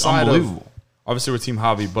like, the it's side of unbelievable. obviously we're Team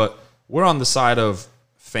Javi, but we're on the side of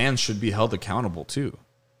fans should be held accountable too.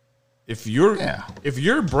 If you're Yeah. if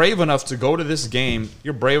you're brave enough to go to this game,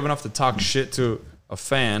 you're brave enough to talk shit to a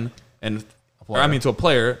fan and to a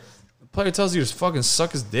player. The player tells you to fucking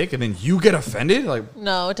suck his dick, and then you get offended. Like,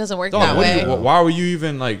 No, it doesn't work dog, that what do way. you, why were you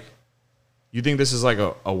even like? You think this is like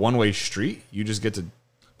a one way street? You just get to.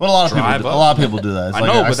 But a lot of Drive people, up. a lot of people do that. It's I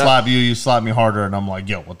like know, I but slap you, you slap me harder, and I'm like,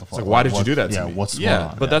 yo, what the fuck? Like, why did you What- do that to yeah, me? what's yeah, going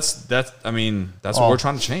on? but Yeah. that's I mean that's Oh. what we're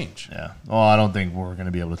trying to change. Yeah. Well, I don't think we're going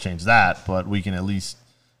to be able to change that, but we can at least,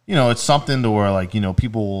 it's something to where, like,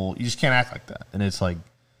 people, you just can't act like that. And it's like,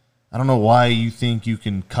 I don't know why you think you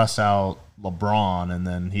can cuss out LeBron and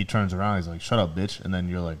then he turns around, he's like, shut up, bitch. And then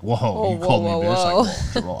you're like, whoa, you whoa, called whoa, me bitch. whoa.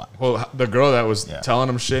 Like, whoa, relax. Well, the girl that was Yeah. telling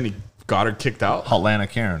him shit, and he got her kicked out. Atlanta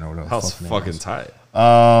Karen or whatever. the That's fuck her name fucking is. tight.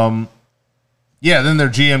 Yeah, then their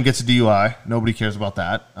GM gets a DUI. Nobody cares about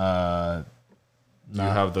that. Do you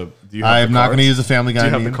have the? Do you I'm the not going to cards? use the Family Do Guy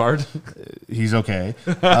you have meme. the card? He's okay.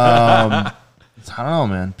 I don't know,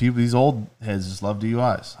 man. People, these old heads just love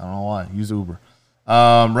DUIs. I don't know why. Use Uber.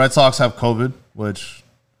 Red Sox have COVID, which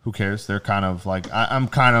who cares? They're kind of like I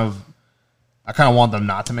kind of want them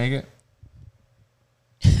not to make it.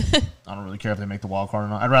 I don't really care if they make the wild card or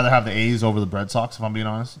not. I'd rather have the A's over the Red Sox, if I'm being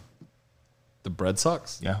honest. The bread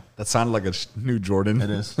sucks. Yeah, That sounded like a new Jordan. it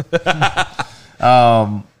is.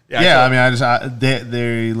 Yeah, I mean,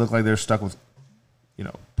 they look like they're stuck with,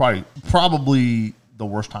 probably the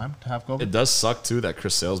worst time to have COVID. It does suck too that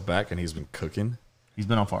Chris Sale's back and he's been cooking, He's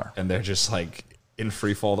been on fire. and they're just like in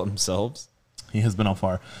free fall themselves. He has been on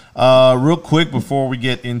fire. Real quick before we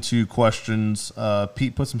get into questions,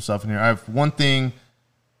 Pete put some stuff in here. I have one thing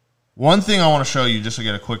I want to show you just to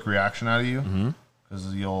get a quick reaction out of you,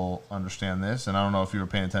 because you'll understand this. And I don't know if you were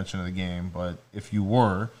paying attention to the game, but if you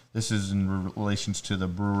were, this is in relations to the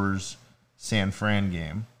Brewers San Fran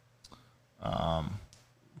game.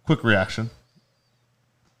 Quick reaction.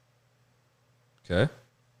 Okay.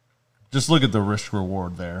 Just look at the risk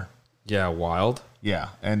reward there. Yeah, wild. Yeah,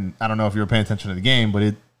 and I don't know if you were paying attention to the game, but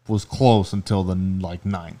it was close until the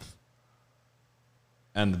ninth.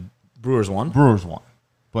 And the Brewers won. Brewers won,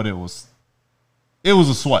 but it was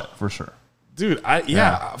a sweat for sure. Dude,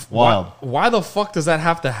 Yeah, Why, wild. why the fuck does that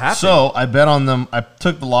have to happen? So I bet on them. I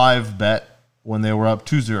took the live bet when they were up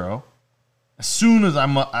 2-0. As soon as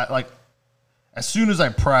I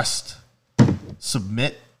pressed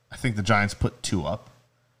submit, I think the Giants put 2 up.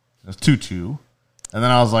 It was 2-2, and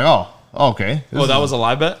then I was like, oh, okay. that was a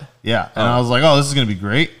live bet. Yeah, and I was like, oh, this is gonna be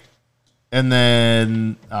great. And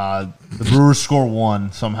then the Brewers score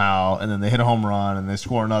 1 somehow, and then they hit a home run, and they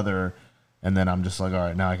score another, and then I'm just like, all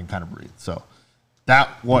right, now I can kind of breathe. So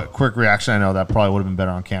quick reaction. I know that probably would have been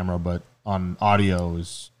better on camera, but on audio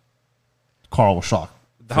Carl was shocked.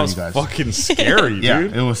 That for was you guys. fucking scary, Yeah,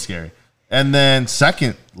 dude. it was scary. And then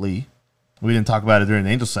secondly, we didn't talk about it during the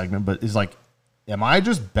Angels segment, but it's like, am I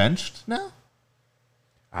just benched now?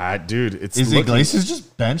 Dude, it's Is looking- Iglesias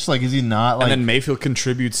just benched? Like, is he not like? And then Mayfield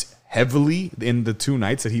contributes heavily in the 2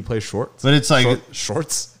 nights that he plays shorts. But it's like,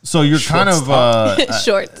 shorts. so you're kind of.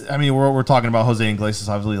 Shorts. I mean, we're talking about Jose Iglesias,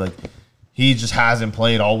 obviously. Like, he just hasn't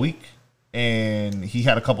played all week, and he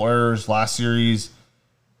had a couple errors last series,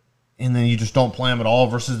 and then you just don't play him at all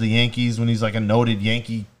versus the Yankees when he's like a noted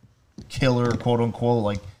Yankee killer, quote unquote.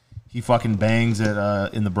 Like he fucking bangs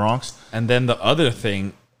at in the Bronx. And then the other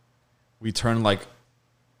thing, we turned like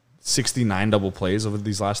 69 double plays over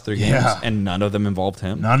these last 3 games, Yeah. and none of them involved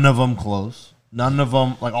him. None of them close. None of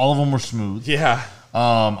them, like all of them were smooth. Yeah.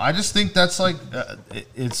 I just think that's like,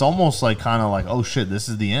 it's almost like kind of like, oh shit, this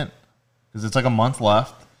is the end. Because it's like a month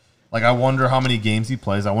left. Like, I wonder how many games he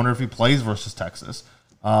plays. I wonder if he plays versus Texas.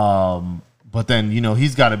 But then, you know,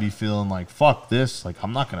 he's got to be feeling like, fuck this. Like,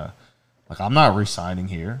 I'm not re-signing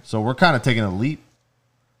here. So we're kind of taking a leap.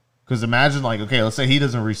 Because imagine, like, okay, let's say he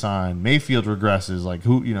doesn't re-sign. Mayfield regresses. Like,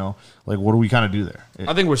 who, you know, like, what do we kind of do there?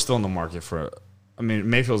 I think we're still in the market for. I mean,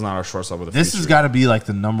 Mayfield's not our shortstop of the This future. has got to be like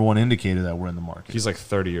the number one indicator that we're in the market. He's like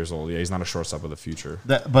 30 years old. Yeah, he's not a shortstop of the future.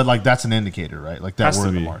 But like that's an indicator, right? Like that Has we're to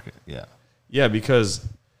in the be. market. Yeah. Yeah, because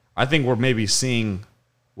I think we're maybe seeing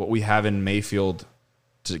what we have in Mayfield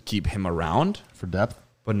to keep him around, For depth.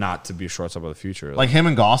 but not to be a shortstop of the future. Like him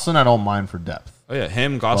and Gosselin, I don't mind for depth. oh yeah,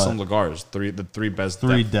 him, Gosselin, Lagars, the three best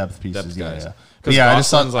Three depth pieces. Yeah, guys. yeah. Because Yeah, I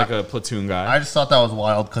just Gosselin's thought- like a platoon guy. I just thought that was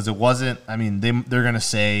wild because it wasn't. I mean, they're gonna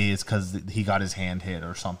say it's because he got his hand hit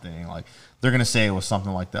or something. Like they're gonna say it was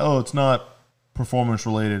something like that. Oh, it's not performance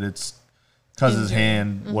related. It's because his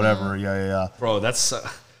hand, whatever. Yeah. Bro, that's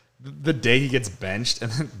the day he gets benched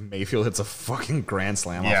and then Mayfield hits a fucking grand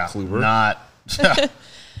slam Yeah, off Kluber. not.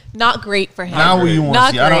 Not great for him. Not what you want to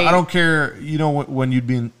Not see. I great. don't care. You know when you'd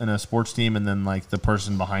be in a sports team and then like the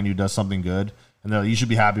person behind you does something good and they're like, you should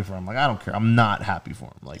be happy for him. Like I don't care. I'm not happy for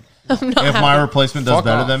him. Like if my replacement does Fuck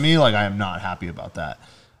better off. than me, like I am not happy about that.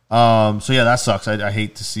 So yeah, that sucks. I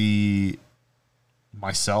hate to see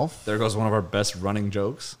myself There goes one of our best running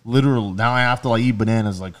jokes. literal. Now I have to like eat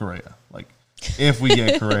bananas like Correa. Like if we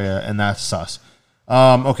get Correa, and that's sus.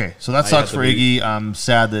 Okay, so that I sucks have for to be- Iggy. I'm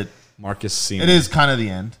sad that Marcus Seaman. it is kind of the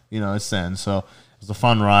end. You know, it's the end. So it was a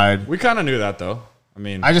fun ride. We kind of knew that though. I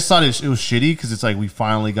mean, I just thought it was shitty because it's like we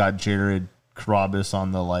finally got Jared Carabas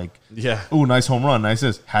on the like, yeah, ooh, nice home run. Nice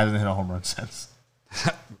this. Hasn't hit a home run since.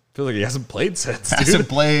 feel like he hasn't played since, dude. Hasn't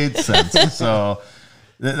played since. So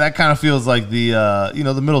that kind of feels like the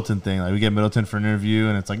the Middleton thing. Like we get Middleton for an interview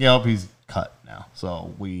and it's like, yep, he's cut now.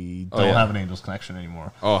 So we don't yeah. have an Angels connection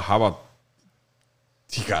anymore. Oh, how about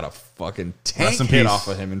he got a fucking tank Rest in hit peace. off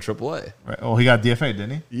of him in AAA? Right. Oh, he got DFA, didn't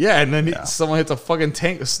he? Yeah, and then someone hits a fucking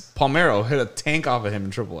tank. Palmeiro hit a tank off of him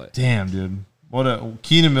in AAA. Damn, dude. What a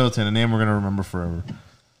Keenan Middleton, a name we're gonna remember forever.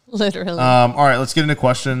 Literally. All right, let's get into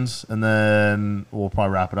questions and then we'll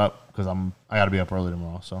probably wrap it up because I got to be up early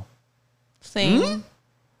tomorrow. So Same.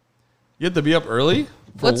 You have to be up early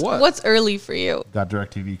for what? What's early for you? got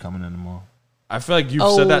DirecTV coming in tomorrow. I feel like you've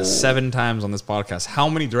said Oh. that 7 times on this podcast. How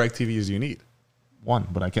many DirecTVs do you need? One,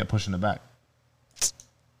 but I kept pushing it back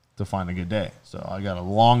to find a good day. So I got a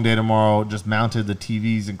long day tomorrow. Just mounted the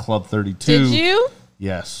TVs in Club 32. Did you?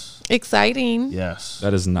 Yes. Exciting. Yes.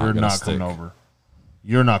 That is not You're gonna not stick. coming over.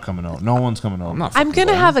 You're not coming over. No one's coming over. I'm not. I'm fucking gonna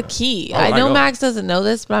going. have a key. Why would I I know go? Max doesn't know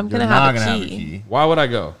this, but I'm You're gonna not have a gonna key. have a key. Why would I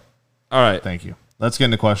go? All right. Thank you. Let's get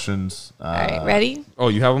into questions. All right, ready? Oh,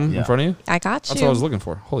 you have them Yeah. in front of you? I got you. That's what I was looking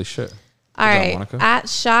for. Holy shit. All Good job, right. Monica. At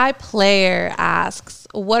Shy Player asks,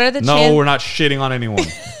 "What are the No, chances?" we're not shitting on anyone.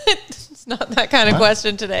 It's not that kind of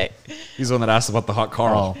question today. He's the one that asked about the hot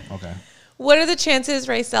Carl. Oh, okay. What are the chances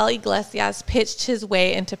Raisel Iglesias pitched his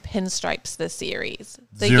way into pinstripes this series?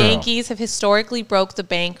 The 0. Yankees have historically broke the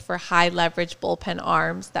bank for high leverage bullpen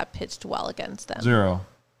arms that pitched well against them. 0.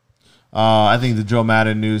 I think the Joe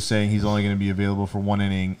Madden news saying he's only going to be available for one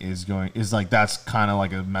inning is like that's kind of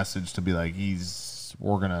like a message to be like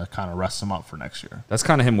we're going to kind of rest him up for next year. That's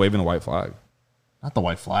kind of him waving the white flag. Not the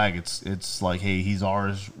white flag. It's like, hey, he's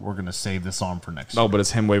ours. We're going to save this arm for next No, year. but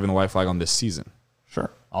it's him waving the white flag on this season. Sure,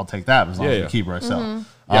 I'll take that as long Yeah, as yeah. we keep Raisel.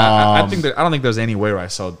 Yeah, I think I don't think there's any way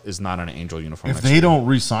Raisel is not in an Angel uniform. If next they year. don't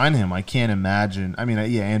re-sign him, I can't imagine. I mean,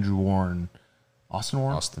 yeah, Andrew Warren, Austin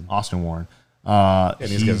Warren, Austin Warren. Yeah, he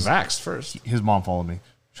needs to get vaxxed first. His mom followed me.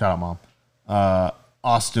 Shout out, mom.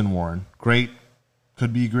 Austin Warren, great,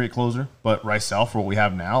 could be a great closer, but Raisel for what we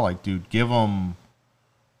have now, like, dude, give him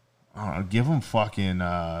fucking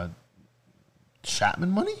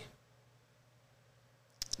Chapman money.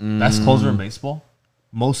 Best closer in baseball,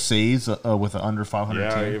 most saves with an under 500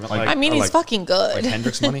 Yeah, team. even Like, I mean, Or he's like- fucking good. Like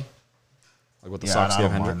Hendricks money? Like what the yeah, Sox I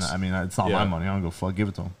give don't mind Hendricks? that. I mean, it's not Yeah. my money. I don't go fuck. Give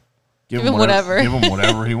it to him. Give him whatever. Give him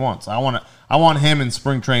whatever he wants. I want him in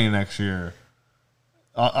spring training next year.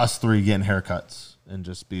 Us three getting haircuts and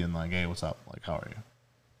just being like, "Hey, what's up? Like, how are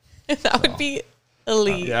you?" That would be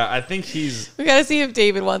elite. Yeah, I think he We got to see if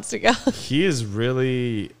David wants to go. is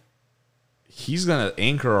really he's gonna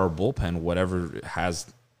anchor our bullpen, whatever it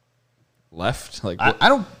has left. Like I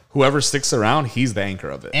don't, whoever sticks around, he's the anchor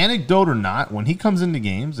of it. anecdote or not, when he comes into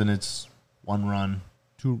games and it's 1 run,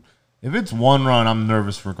 2, if it's 1 run, I'm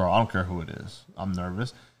nervous for Carl. I don't care who it is. I'm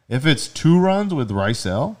nervous. If it's 2 runs with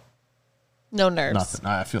Rysel, No nerves. nothing.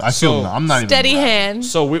 I feel I'm not Steady even hand.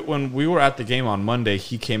 So when we were at the game on Monday,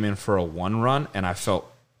 he came in for a 1 run, and I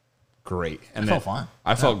felt great. And felt fine.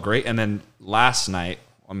 I felt great. And then last night,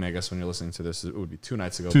 I mean, I guess when you're listening to this, it would be 2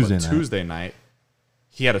 nights ago. Tuesday night,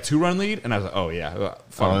 he had a 2-run lead, and I was like, oh yeah,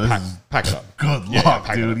 pack it up. Good Yeah, luck,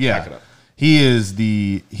 pack it dude. up, Yeah. pack it up. He's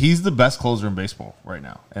the best closer in baseball right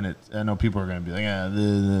now. And I know people are going to be like,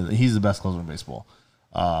 yeah, he's the best closer in baseball.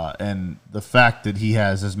 And the fact that he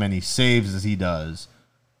has as many saves as he does,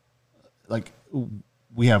 like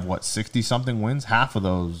we have 60 something wins, half of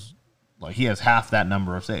those, like he has half that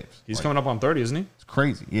number of saves. He's Like, coming up on 30, isn't he? it's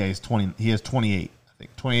crazy. Yeah, he's 20. He has 28, I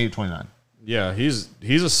think 28, 29. Yeah, he's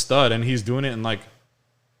a stud, and he's doing it in like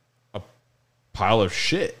a pile of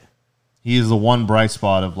shit. He is the one bright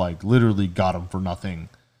spot of like literally got him for nothing.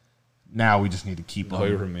 Now we just need to keep Noe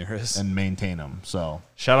him Ramirez. and maintain him. So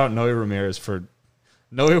Shout out Noe Ramirez for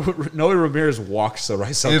Noe Ramirez walks so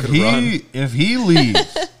Rysel could run. if he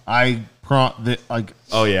leaves,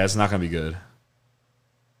 Oh yeah, it's not gonna be good.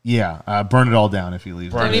 burn it all down if he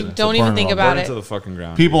leaves. Don't even think about Burn it it. to the fucking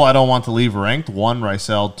ground. People I don't want to leave ranked: 1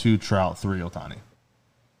 Rysel, 2 Trout, 3 Ohtani,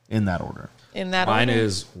 in that order. In that Mine order.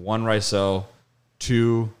 is 1 Rysel,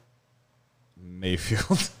 2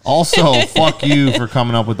 Mayfield. Also, fuck you for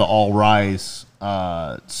coming up with the all Rice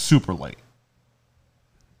super late.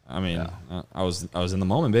 I mean, I was in the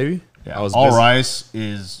moment, baby. Yeah, I was all busy. Rice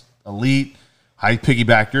is elite. I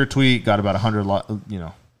piggybacked your tweet, got about 100,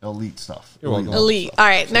 elite stuff. You're welcome. Elite. All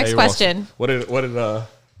right, next you're question. welcome.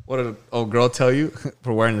 What did old girl tell you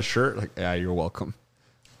for wearing the shirt? Like, yeah, you're welcome.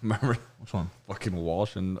 Remember Which one? fucking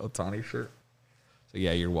Walsh and Ohtani shirt? So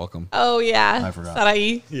yeah, you're welcome. Oh yeah, I forgot.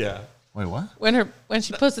 Sarai, Yeah. Wait, what? when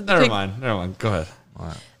she posted the Never pic. mind. Go ahead.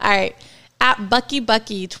 All right. At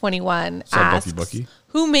Bucky21 up, asks, Bucky?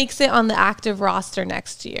 who makes it on the active roster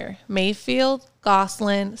next year? Mayfield,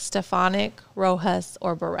 Goslin, Stefanik, Rojas,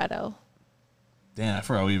 or Barreto? Damn, I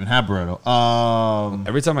forgot we even had Barreto.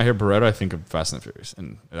 Every time I hear Barreto, I think of Fast and the Furious,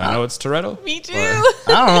 and I know it's Toretto. Me too. I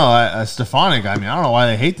don't know. Stefanik, I don't know why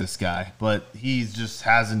they hate this guy, but he just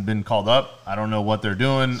hasn't been called up. I don't know what they're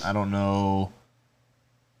doing. I don't know.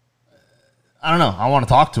 I want to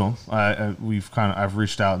talk to him. I've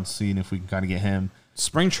reached out and seen if we can kind of get him.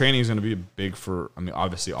 Spring training is going to be big for,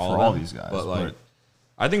 obviously all For of all them, these guys, But like, but-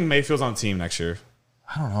 I think Mayfield's on the team next year.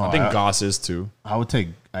 I don't know. I think Goss is too. I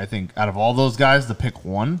think out of all those guys to pick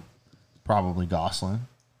one, probably Goslin.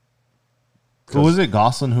 Who was it?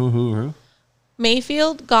 Goslin? Who?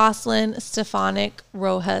 Mayfield, Goslin, Stefanik,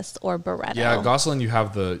 Rojas, or Barreto? Yeah, Goslin, you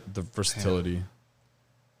have the versatility.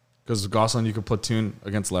 Because Goslin, you could platoon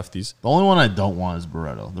against lefties. The only one I don't want is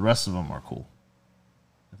Barreto. The rest of them are cool.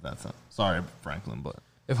 If that's not, sorry, Franklin, but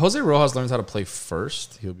If Jose Rojas learns how to play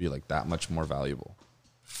first, he'll be like that much more valuable.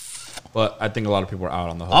 But I think a lot of people are out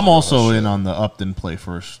on the Jose I'm also Rojas shit. in on the Upton play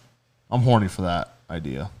first. I'm horny for that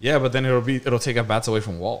idea. Yeah, but then it'll take at bats away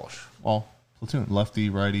from Walsh. Well, platoon, lefty,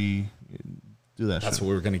 righty, do that That's shit. what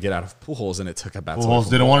we were going to get out of Pujols, and it took at bats away Pujols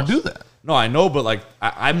from didn't want Walsh. to do that. No, I know, but like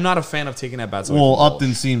I'm not a fan of taking at bats away Well, from Walsh.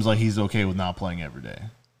 Upton seems like he's okay with not playing every day.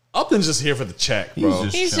 Upton's just here for the check, bro.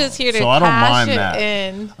 He's chilling. just here to So I don't cash mind it that.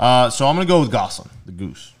 in. So I'm going to go with Goslin, the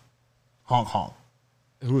goose. Honk, honk.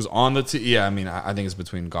 Who's on the team? Yeah, I think it's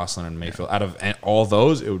between Goslin and Mayfield. Out of all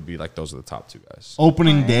those, it would be like those are the top 2 guys.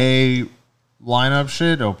 Opening day lineup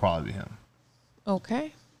shit, it'll probably be him.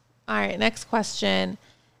 Okay. All right, next question.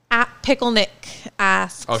 At Pickle Nick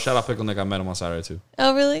asks, Oh, shout out Pickle Nick. I met him on Saturday too.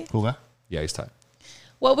 oh, really? Cool guy? Yeah, he's tight.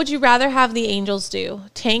 What would you rather have the Angels do?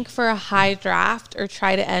 Tank for a high draft or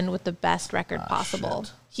try to end with the best record possible?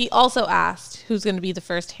 shit. He also asked who's going to be the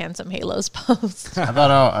first Handsome Halos post. I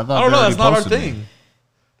thought I don't they know. already That's not our posted me. thing.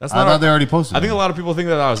 That's I not. thought Our, they already posted I think me. a lot of people think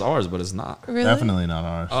that was ours, but it's not. Really? Definitely not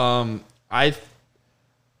ours.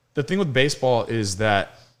 The thing with baseball is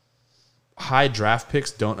that high draft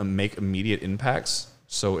picks don't make immediate impacts,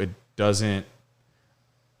 so it doesn't.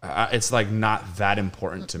 It's like not that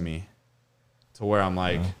important to me, to where I'm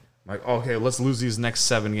like, okay, let's lose these next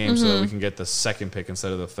 7 games so that we can get the second pick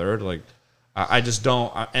instead of the third. Like, I just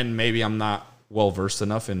don't, and maybe I'm not well versed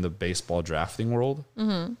enough in the baseball drafting world.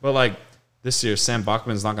 But like this year, Sam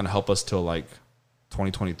Bachman's not going to help us till like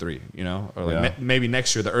 2023, or like maybe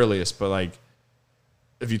next year, the earliest. But like,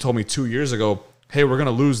 if you told me 2 years ago, hey, we're going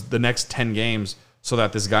to lose the next 10 games so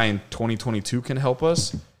that this guy in 2022 can help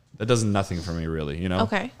us, that does nothing for me, really.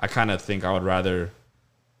 Okay. I kind of think I would rather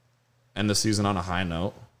end the season on a high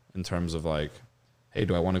note in terms of like, hey,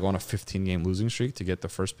 do I want to go on a 15-game losing streak to get the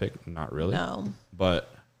first pick? Not really. No.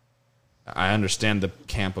 But I understand the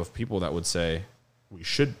camp of people that would say we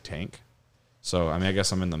should tank. So, I mean, I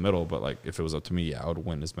guess I'm in the middle, but like if it was up to me, yeah, I would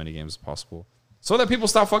win as many games as possible. So that people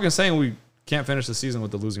stop fucking saying we can't finish the season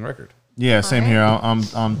with the losing record. Yeah, same here.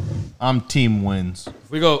 I'm team wins.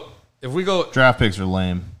 If we go Draft picks are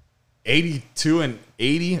lame. 82 and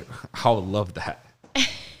 80, I would love that.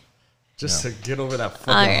 Just to get over that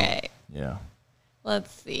fucking All right. Yeah.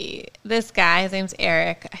 Let's see. This guy, his name's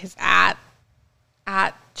Eric. He's at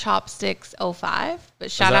Chopsticks05.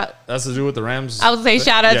 But shout out. That's to do with the Rams. I would say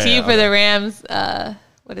shout out Yeah, to you yeah, for okay. the Rams.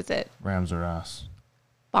 What is it? Rams are ass.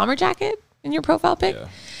 Bomber jacket in your profile pic? Yeah.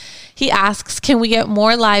 He asks, can we get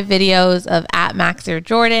more live videos of at Maxer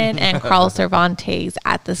Jordan and Carl Cervantes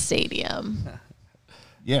at the stadium?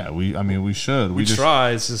 Yeah, we should. We just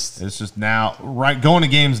try. It's just It's just now, right? Going to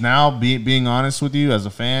games now. Being honest with you, as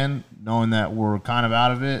a fan, knowing that we're kind of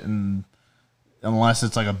out of it, and unless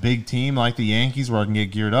it's like a big team like the Yankees where I can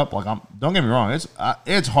get geared up, like don't get me wrong,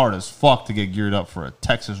 it's hard as fuck to get geared up for a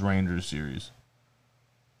Texas Rangers series,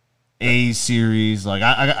 a series. Like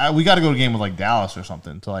we got to go to a game with like Dallas or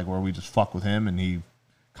something to like where we just fuck with him and he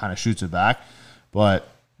kind of shoots it back. But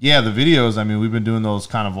yeah, the videos. I mean, we've been doing those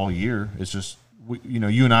kind of all year. It's just.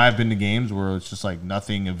 You and I have been to games where it's just like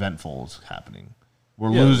nothing eventful is happening. We're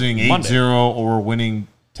losing 8-0 or we're winning.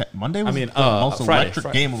 Monday was the most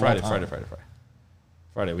electric game of all time.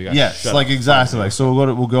 Friday. We got Yes, shut like out exactly. 5-0. Like so,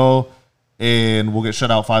 we'll go and we'll get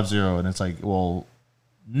shut out 5-0, and it's like, well,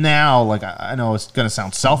 now like I know it's gonna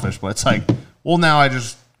sound selfish, but it's like, well, now I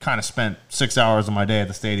just kind of spent 6 hours of my day at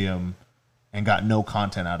the stadium and got no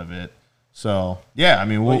content out of it. So yeah, I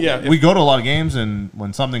mean, we go to a lot of games, and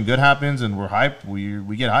when something good happens and we're hyped,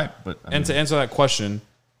 we get hyped. But And to answer that question,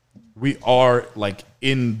 we are like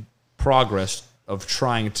in progress of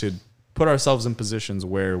trying to put ourselves in positions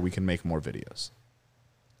where we can make more videos.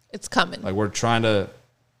 It's coming. Like we're trying to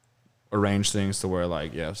arrange things to where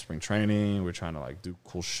like, yeah, spring training, we're trying to like do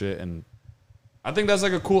cool shit. And I think that's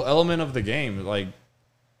like a cool element of the game. Like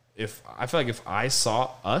I feel like if I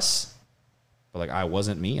saw us, but like I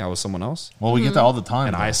wasn't me, I was someone else. well, we get that all the time,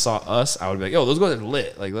 And though. I saw us, I would be like, yo, those guys are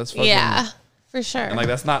lit. Like let's fucking Yeah, for sure. And like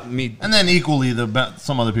that's not me. And then equally,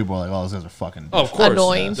 some other people are like, "Oh, those guys are fucking." Oh, of course.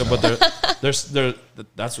 Annoying. Yeah, but they're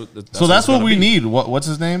that's what. So that's what it's we gonna be. need. What's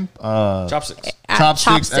his name? Chopsticks. At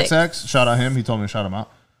Chopsticks Chopsticks. XX. Shout out him. He told me to shout him out.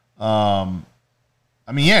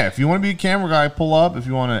 I mean, yeah. If you want to be a camera guy, pull up. If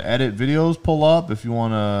you want to edit videos, pull up. If you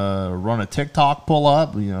want to run a TikTok, pull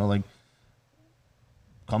up. You know, like,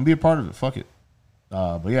 come be a part of it. Fuck it.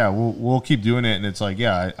 But yeah, we'll keep doing it. And it's like,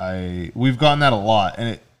 yeah, we've gotten that a lot,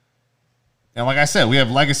 and like I said, we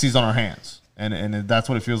have legacies on our hands. And that's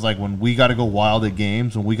what it feels like when we got to go wild at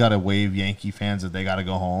games, when we got to wave Yankee fans that they got to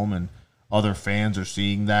go home, and other fans are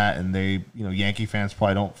seeing that, and they, Yankee fans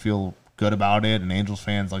probably don't feel good about it, and Angels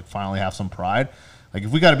fans like finally have some pride. Like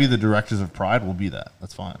if we got to be the directors of pride, we'll be that.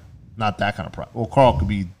 That's fine. Not that kind of pride. Well, Carl could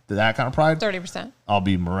be that kind of pride. 30%. I'll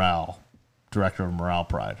be director of morale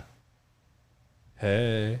pride.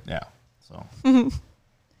 Hey. Yeah. So All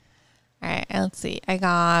right, let's see. I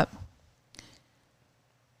got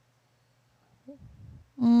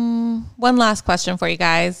one last question for you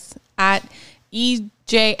guys. At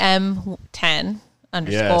EJM10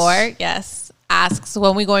 _, yes, asks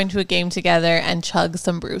when we going to a game together and chug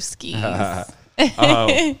some brewskis.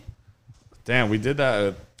 Oh, damn, we did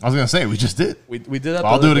that. I was gonna say we just did. We did that.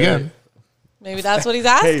 I'll the do it other day. again. Maybe that's what he's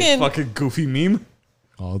asking. Hey, fucking goofy meme.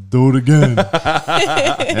 I'll do it again.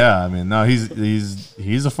 Yeah, I mean, no,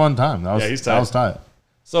 he's a fun time. That was, Yeah, he's that was tight. tight.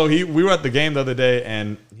 So we were at the game the other day,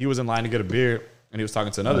 and he was in line to get a beer, and he was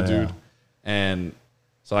talking to another Oh, yeah. dude, and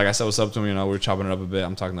so like I said, what's up to him? We were chopping it up a bit.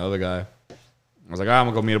 I'm talking to the other guy. I was like, I'm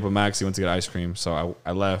gonna go meet up with Max. He went to get ice cream, so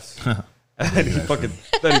I left. And then he fucking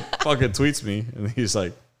tweets me, and he's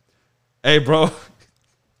like, "Hey, bro,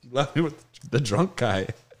 you left me with the drunk guy,"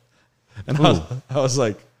 and I was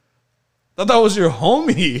like, "I thought that was your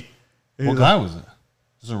homie." What guy was it?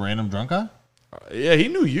 Just a random drunk guy? Yeah, he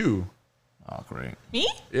knew you. Oh, great, Me?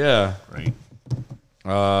 Yeah. great.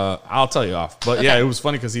 I'll tell you off. But yeah, it was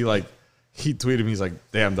funny because he tweeted me. He's like,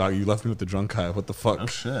 "Damn, dog, you left me with the drunk guy. What the fuck?" Oh,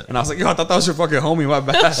 shit. And I was like, "Yo, I thought that was your fucking homie. My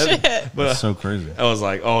bad." But That's so crazy. I was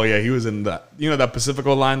like, "Oh yeah, he was in that. That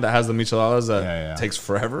Pacifico line that has the micheladas that Yeah. takes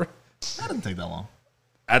forever." That didn't take that long.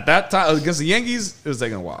 At that time against the Yankees, it was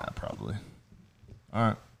taking a while. Probably. All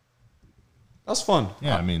right. That was fun.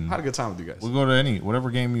 Yeah, I mean, had a good time with you guys. We'll go to whatever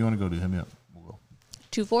game you want to go to. Hit me up. We'll go.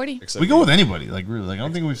 240. Except We go with anybody. Like really. Like I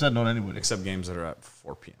don't think we've said no to anybody. except games that are at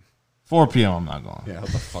 4 p.m. 4 p.m. I'm not going. Yeah,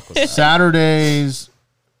 what the fuck was that? Saturdays.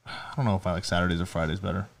 I don't know if I like Saturdays or Fridays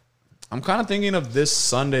better. I'm kind of thinking of this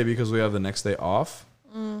Sunday because we have the next day off.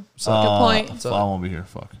 Good point. So I won't be here.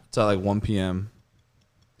 Fuck. It's at like 1 p.m.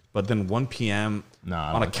 But then 1 p.m. Nah,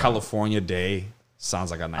 on a like that. California day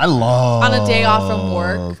sounds like a I nightmare. love On a day off from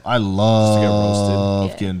work. I Just to get love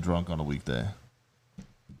roasted. getting drunk on a weekday.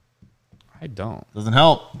 I don't. Doesn't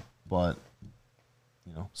help, but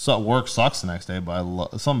you know, so work sucks the next day. But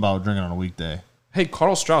something about drinking on a weekday. Hey,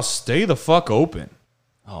 Carl Strauss, stay the fuck open.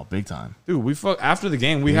 Oh, big time. Dude, after the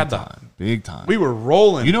game, we had big time. we were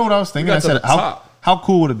rolling. You know what I was thinking? got I to said, the top. how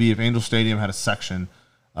cool would it be if Angel Stadium had a section?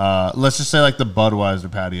 Let's just say like the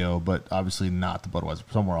Budweiser patio, but obviously not the Budweiser,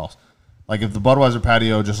 somewhere else. Like if the Budweiser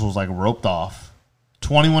patio just was like roped off,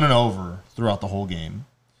 21 and over throughout the whole game,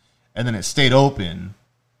 and then it stayed open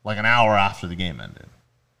like an hour after the game ended,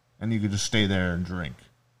 and you could just stay there and drink.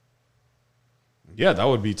 Yeah, that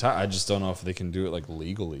would be tight. I just don't know if they can do it like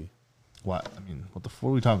legally. What? I mean, what are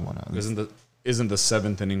we talking about now? Isn't the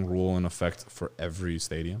seventh inning rule in effect for every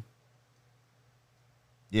stadium?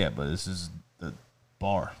 Yeah, but this is the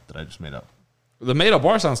bar that I just made up. The made up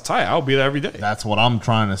bar sounds tight. I'll be there every day. That's what I'm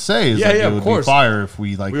trying to say. Is Yeah, like yeah, it of would course. be fire if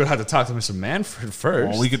we like. We would have to talk to Mr. Manfred first.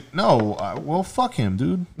 Well, we could well, fuck him,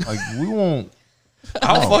 dude. Like we won't.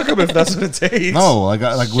 I'll fuck him if that's what it takes. No, like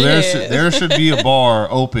Shit. there should be a bar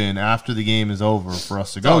open after the game is over for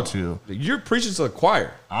us to go No, to. You're preaching to the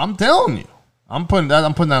choir. I'm telling you, I'm putting that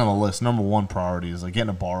on the list. Number one priority is like getting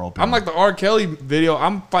a bar open. I'm like the R. Kelly video.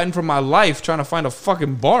 I'm fighting for my life trying to find a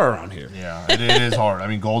fucking bar around here. yeah, it is hard. I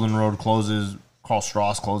mean, Golden Road closes, Carl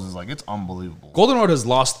Strauss closes. Like it's unbelievable. Golden Road has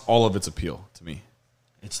lost all of its appeal to me.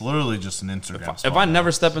 It's literally just an Instagram. If spot I now.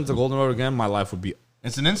 never step into Golden Road again, my life would be.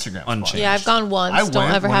 It's an Instagram. Unchanged. spot. Yeah, I've gone once. I Don't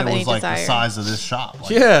went ever when have it any was like desire. the size of this shop. Like,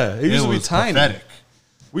 Yeah, it used to be was tiny. pathetic.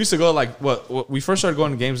 We used to go like we first started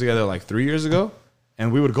going to games together like 3 years ago,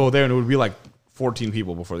 and we would go there and it would be like 14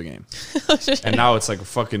 people before the game, and now it's like a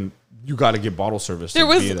fucking you got to get bottle service. There to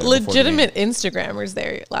was be there before the game. legitimate Instagrammers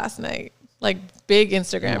there last night, like big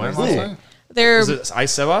Instagrammers. went last there. night? They're Was it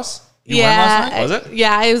Ice Sebas? You went last night? Was it?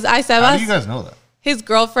 Yeah, it was How do you Sebas, guys know that? his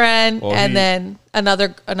girlfriend, Well, and he- then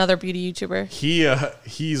another beauty YouTuber.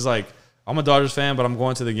 He's like, I'm a Dodgers fan, but I'm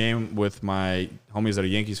going to the game with my homies that are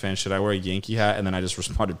Yankees fans. Should I wear a Yankee hat? And then I just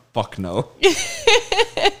responded, "Fuck no."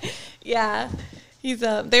 Yeah, he's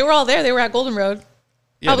they were all there. They were at Golden Road.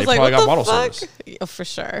 Yeah, I they was like, probably what got the bottle fuck? service. Yeah, for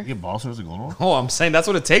sure. You get ball service at Golden Road? Oh, I'm saying that's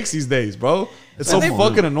what it takes these days, bro. It's so They-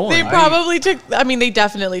 fucking annoying. They probably took. I mean, they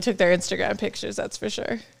definitely took their Instagram pictures. That's for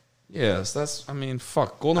sure. Yes, that's. I mean,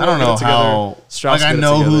 fuck. Golden I don't Road know get it together. how. Strauss Like I get it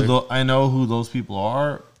know together. I know who those people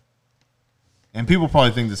are, and people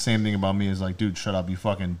probably think the same thing about me. Is like, dude, shut up, you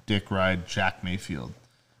fucking dick ride Jack Mayfield.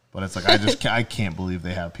 But it's like I can't believe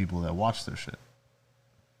they have people that watch their shit.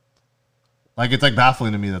 Like it's like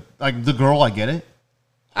baffling to me that like the girl, I get it,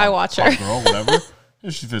 I watch her. hot girl, whatever. Yeah,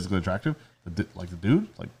 she's physically attractive. Like the dude,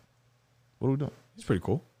 like what are we doing? He's pretty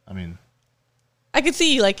cool. I mean, I could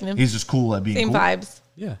see you liking him. he's just cool at being Same cool. vibes.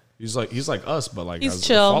 Yeah, he's like us, but like He's has a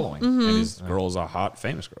chill. following, and his girl's a hot,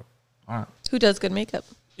 famous girl. All right, Who does good makeup?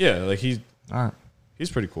 Yeah, like he's all right.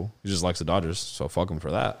 pretty cool. He just likes the Dodgers, so fuck him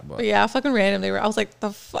for that. But But yeah, fucking random. They were. I was like,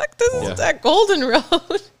 the fuck. This Yeah. is that Golden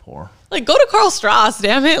Road. Poor. Like, go to Carl Strauss,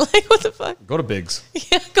 damn it. Like, what the fuck? Go to Biggs.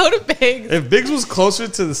 Yeah, go to Biggs. If Biggs was closer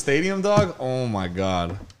to the stadium, dog, oh my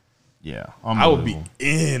god, Yeah, I would be unbelievable.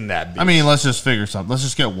 in that. Bitch. I mean, let's just figure something. Let's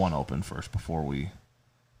just get one open first before we,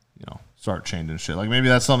 start changing shit. Like maybe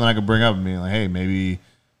that's something I could bring up and be like, hey, maybe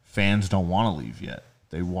fans don't want to leave yet.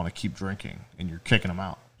 They want to keep drinking, and you're kicking them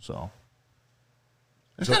out. So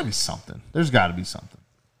there's got to be something. There's got to be something.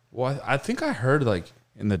 well, I think I heard like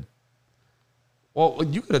in the. Well,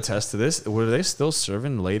 you could attest to this. Were they still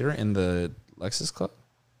serving later in the Lexus Club?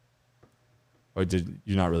 Or did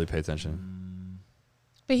you not really pay attention?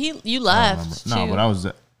 But you I don't left. remember. No, but I was.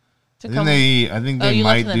 to I come- think Oh, they you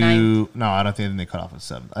left might in the do. No, I don't think they cut off at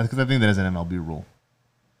 7. Because I think that is an MLB rule.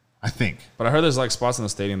 I think. But I heard there's like spots in the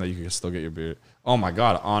stadium that you can still get your beer. Oh my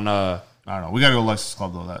god! On I don't know. We gotta go to Lexus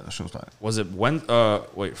Club though. That show's time. was it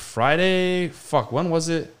Friday? Fuck, when was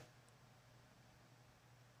it?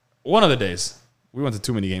 One of the days. We went to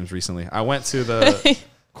too many games recently. I went to the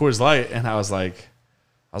Coors Light and I was like,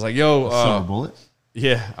 yo, Silver Bullet.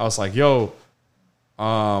 yeah. I was like, yo,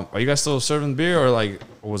 are you guys still serving beer or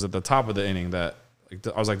was it the top of the inning that like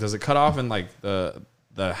I was like, does it cut off in like the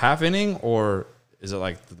half inning or is it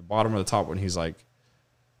like the bottom or the top? When he's like,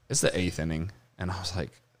 it's the 8th inning, and I was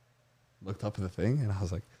like, looked up at the thing and I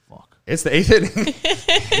was like, Fuck. it's the 8th inning.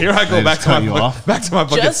 Here I go They back just to cut you off? back to my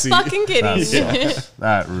bucket Just seat. fucking kidding. That sucks.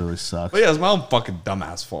 That really sucks. But yeah, it's my own fucking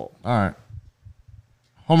dumbass fault. All right.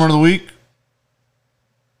 Homer of the week.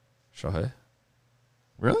 Shohei.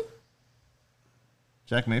 Really?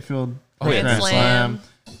 Jack Mayfield, Grand Grand Slam.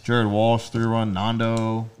 Jared Walsh, 3-run.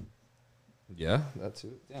 Nando. Yeah, that's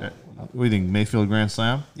it. Yeah. What do you think? Mayfield Grand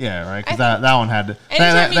Slam? Yeah, right. Because that one had to.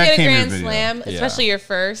 Anytime that you get a came in Grand video. Slam, Yeah. especially your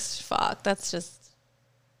first, fuck, that's just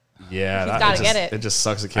Yeah, He's gotta get it. It just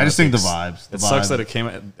sucks. It came I just at think the ex- vibes. The It sucks vibe. that it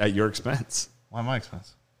came at your expense. Why am I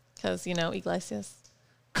expensive? because, Iglesias.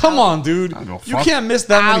 Come on, dude. I don't give a You fuck. can't miss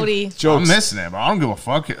that Howdy. many jokes. I'm missing it, but I don't give a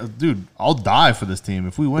fuck. Dude, I'll die for this team.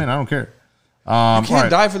 If we win, I don't care. You All can't right.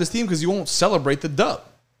 die for this team because you won't celebrate the dub.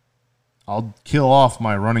 I'll kill off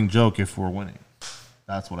my running joke if we're winning.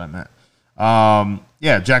 That's what I meant.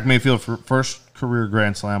 Yeah, Jack Mayfield for first career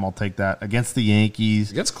Grand Slam. I'll take that against the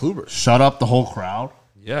Yankees. Against Kluber. Shut up the whole crowd.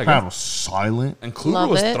 Yeah, crowd against- was silent. And Kluber Love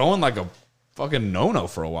was it. throwing like a fucking no-no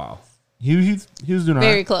for a while. He was doing all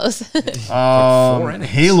Very right. close. 4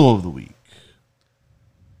 innings. Halo of the week.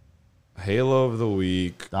 Halo of the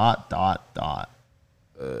week.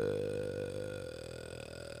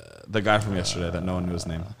 The guy from yesterday that no one knew his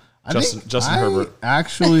name. I Justin think Justin I Herbert.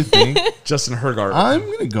 actually think Justin Hergart. I'm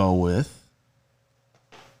gonna go with,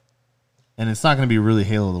 and it's not gonna be really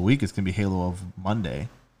Halo of the week. It's gonna be Halo of Monday.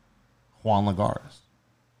 Juan Lagares.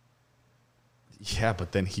 Yeah,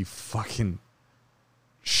 but then he fucking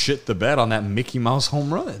shit the bed on that Mickey Mouse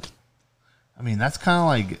home run. I mean, that's kind of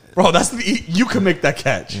like, Bro, you can make that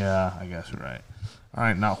catch. yeah, I guess you're right. All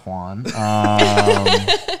right, not Juan.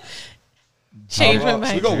 Change my Should we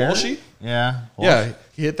mind. go Walshy? Yeah, Yeah,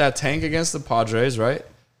 he hit that tank against the Padres, right?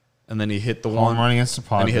 And then he hit the home one. run against the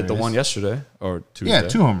Padres. And he hit the one yesterday or Tuesday. Yeah,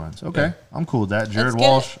 2 home runs. Okay, Yeah. I'm cool with that. Jared Let's get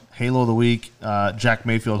Walsh, Halo of the week. Jack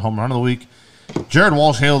Mayfield, home run of the week. Jared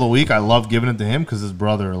Walsh, Halo of the week. I love giving it to him because his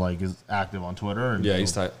brother is active on Twitter and Yeah,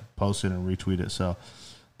 he's he'll tight. post it and retweet it. So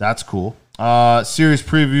that's cool. Series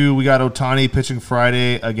preview. We got Ohtani pitching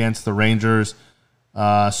Friday against the Rangers.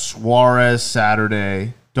 Suarez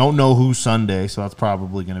Saturday. Don't know who Sunday, so that's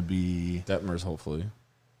probably going to be Detmers, hopefully.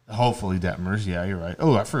 hopefully Detmers. Yeah, you're right.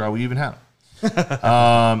 Oh, I forgot we even had him.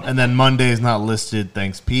 And then Monday is not listed.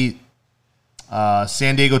 Thanks, Pete.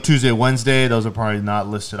 San Diego Tuesday, Wednesday. Those are probably not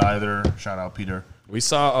listed either. Shout out, Peter. We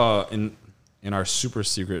saw in our super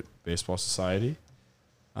secret baseball society,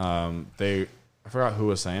 I forgot who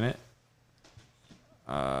was saying it.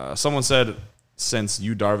 Someone said, since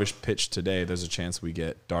you Darvish pitched today, there's a chance we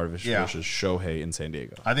get Darvish Yeah. versus Shohei in San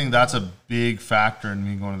Diego. I think that's a big factor in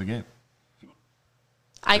me going to the game.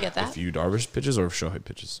 I get that. If you Darvish pitches or if Shohei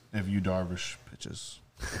pitches. If you Darvish pitches.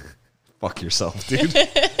 Fuck yourself, dude.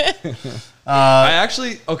 I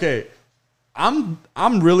actually I'm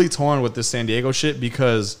really torn with this San Diego shit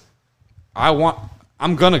because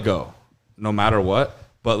I'm gonna go no matter what,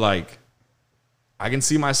 but like I can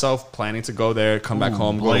see myself planning to go there, come back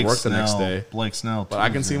home, go to work the next day. Blake Snell. But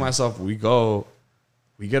I can see myself we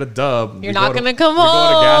get a dub. You're not gonna come We go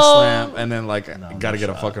to Gas home. Lamp and then gotta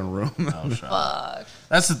get a fucking room. Fuck.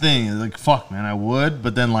 That's the thing. Like, fuck, man, I would.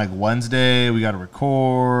 But then, like, Wednesday, we got to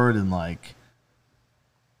record and, like,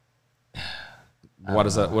 What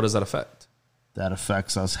does that affect? that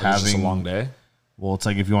affects us It's just a having long day. Well, it's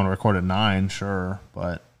like if you want to record at 9, sure,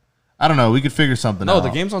 but I don't know. We could figure something out. No, the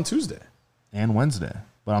game's on Tuesday. And Wednesday.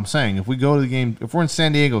 But I'm saying if we go to the game, if we're in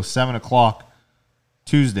San Diego 7:00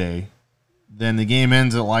 Tuesday, then the game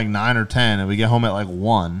ends at like 9 or 10, and we get home at like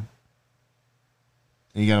 1.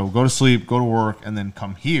 And you got to go to sleep, go to work, and then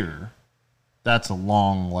come here. That's a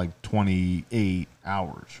long, like 28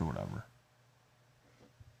 hours or whatever.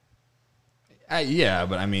 Yeah,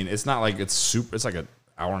 but I mean, it's not like it's super. It's like an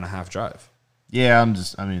hour and a half drive. Yeah,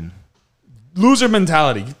 Loser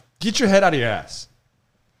mentality. Get your head out of your ass.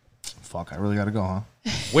 fuck, I really got to go, huh?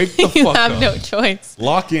 Wake the You fuck have up. no choice.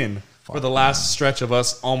 Lock in for the last stretch of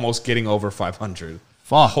us almost getting over 500.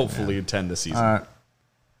 Fuck, Hopefully, attend this season. All right.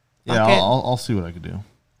 Yeah, Okay. I'll see what I could do.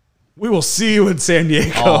 We will see you in San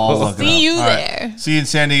Diego. I'll look it up. See you All right. there. See you in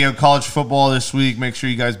San Diego. College football this week. Make sure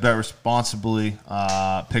you guys bet responsibly.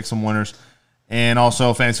 Pick some winners. And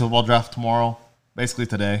also fantasy football draft tomorrow. Basically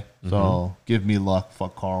today. So give me luck.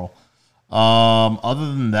 Fuck Carl. Other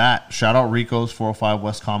than that, shout out Rico's 405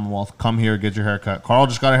 West Commonwealth. Come here, get your haircut. Carl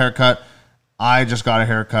just got a haircut. I just got a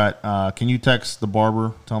haircut. Can you text the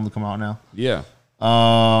barber? Tell him to come out now. Yeah.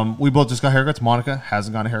 We both just got haircuts. Monica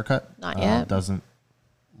hasn't got a haircut. Not yet. Doesn't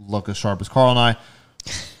look as sharp as Carl and I.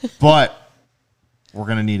 But we're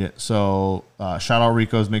going to need it. So shout out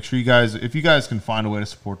Rico's. Make sure you guys, if you guys can find a way to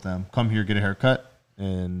support them, come here, get a haircut,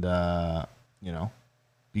 and,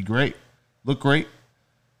 be great. Look great.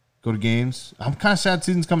 Go to games. I'm kind of sad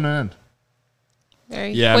season's coming to an end.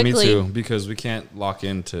 Very Yeah, quickly. me too. Because we can't lock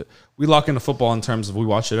into football in terms of we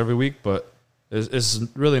watch it every week, but it's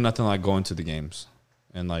really nothing like going to the games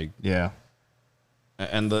and like Yeah.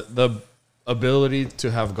 And the ability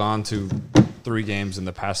to have gone to 3 games in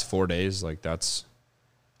the past 4 days, like that's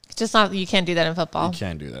It's just not. You can't do that in football. you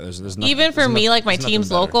can't do that. There's nothing, Even for there's me, no- like my there's nothing team's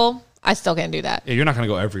better. local, I still can't do that. Yeah, you're not gonna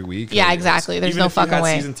go every week. Yeah, Like, exactly. There's even no if you fucking had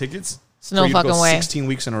way. Season tickets. There's no for you to go fucking way. 16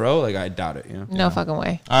 weeks in a row, like I doubt it. You know. No fucking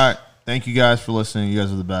way. All right. Thank you guys for listening. You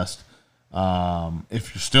guys are the best.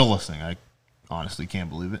 If you're still listening, I honestly can't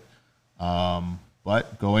believe it.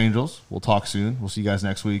 But go Angels. We'll talk soon. We'll see you guys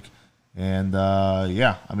next week. And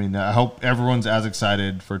yeah, I mean, I hope everyone's as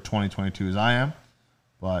excited for 2022 as I am.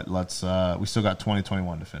 But we still got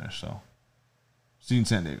 2021 to finish. So see you in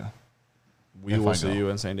San Diego. We If will I see go. you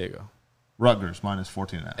in San Diego. Rutgers minus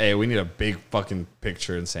 14.5. Hey, we need a big fucking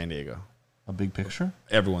picture in San Diego. A big picture.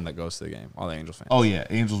 Everyone that goes to the game, all the Angels fans. Oh yeah,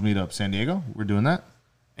 Angels meet up San Diego. We're doing that.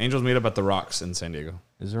 Angels meet up at the Rocks in San Diego.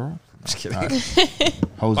 Is there one? Just kidding.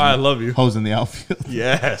 Hose Bye, I in- love you. Hose in the outfield.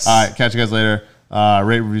 Yes. All right, catch you guys later.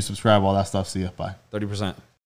 Rate, review, subscribe, all that stuff. See ya. Bye. 30%.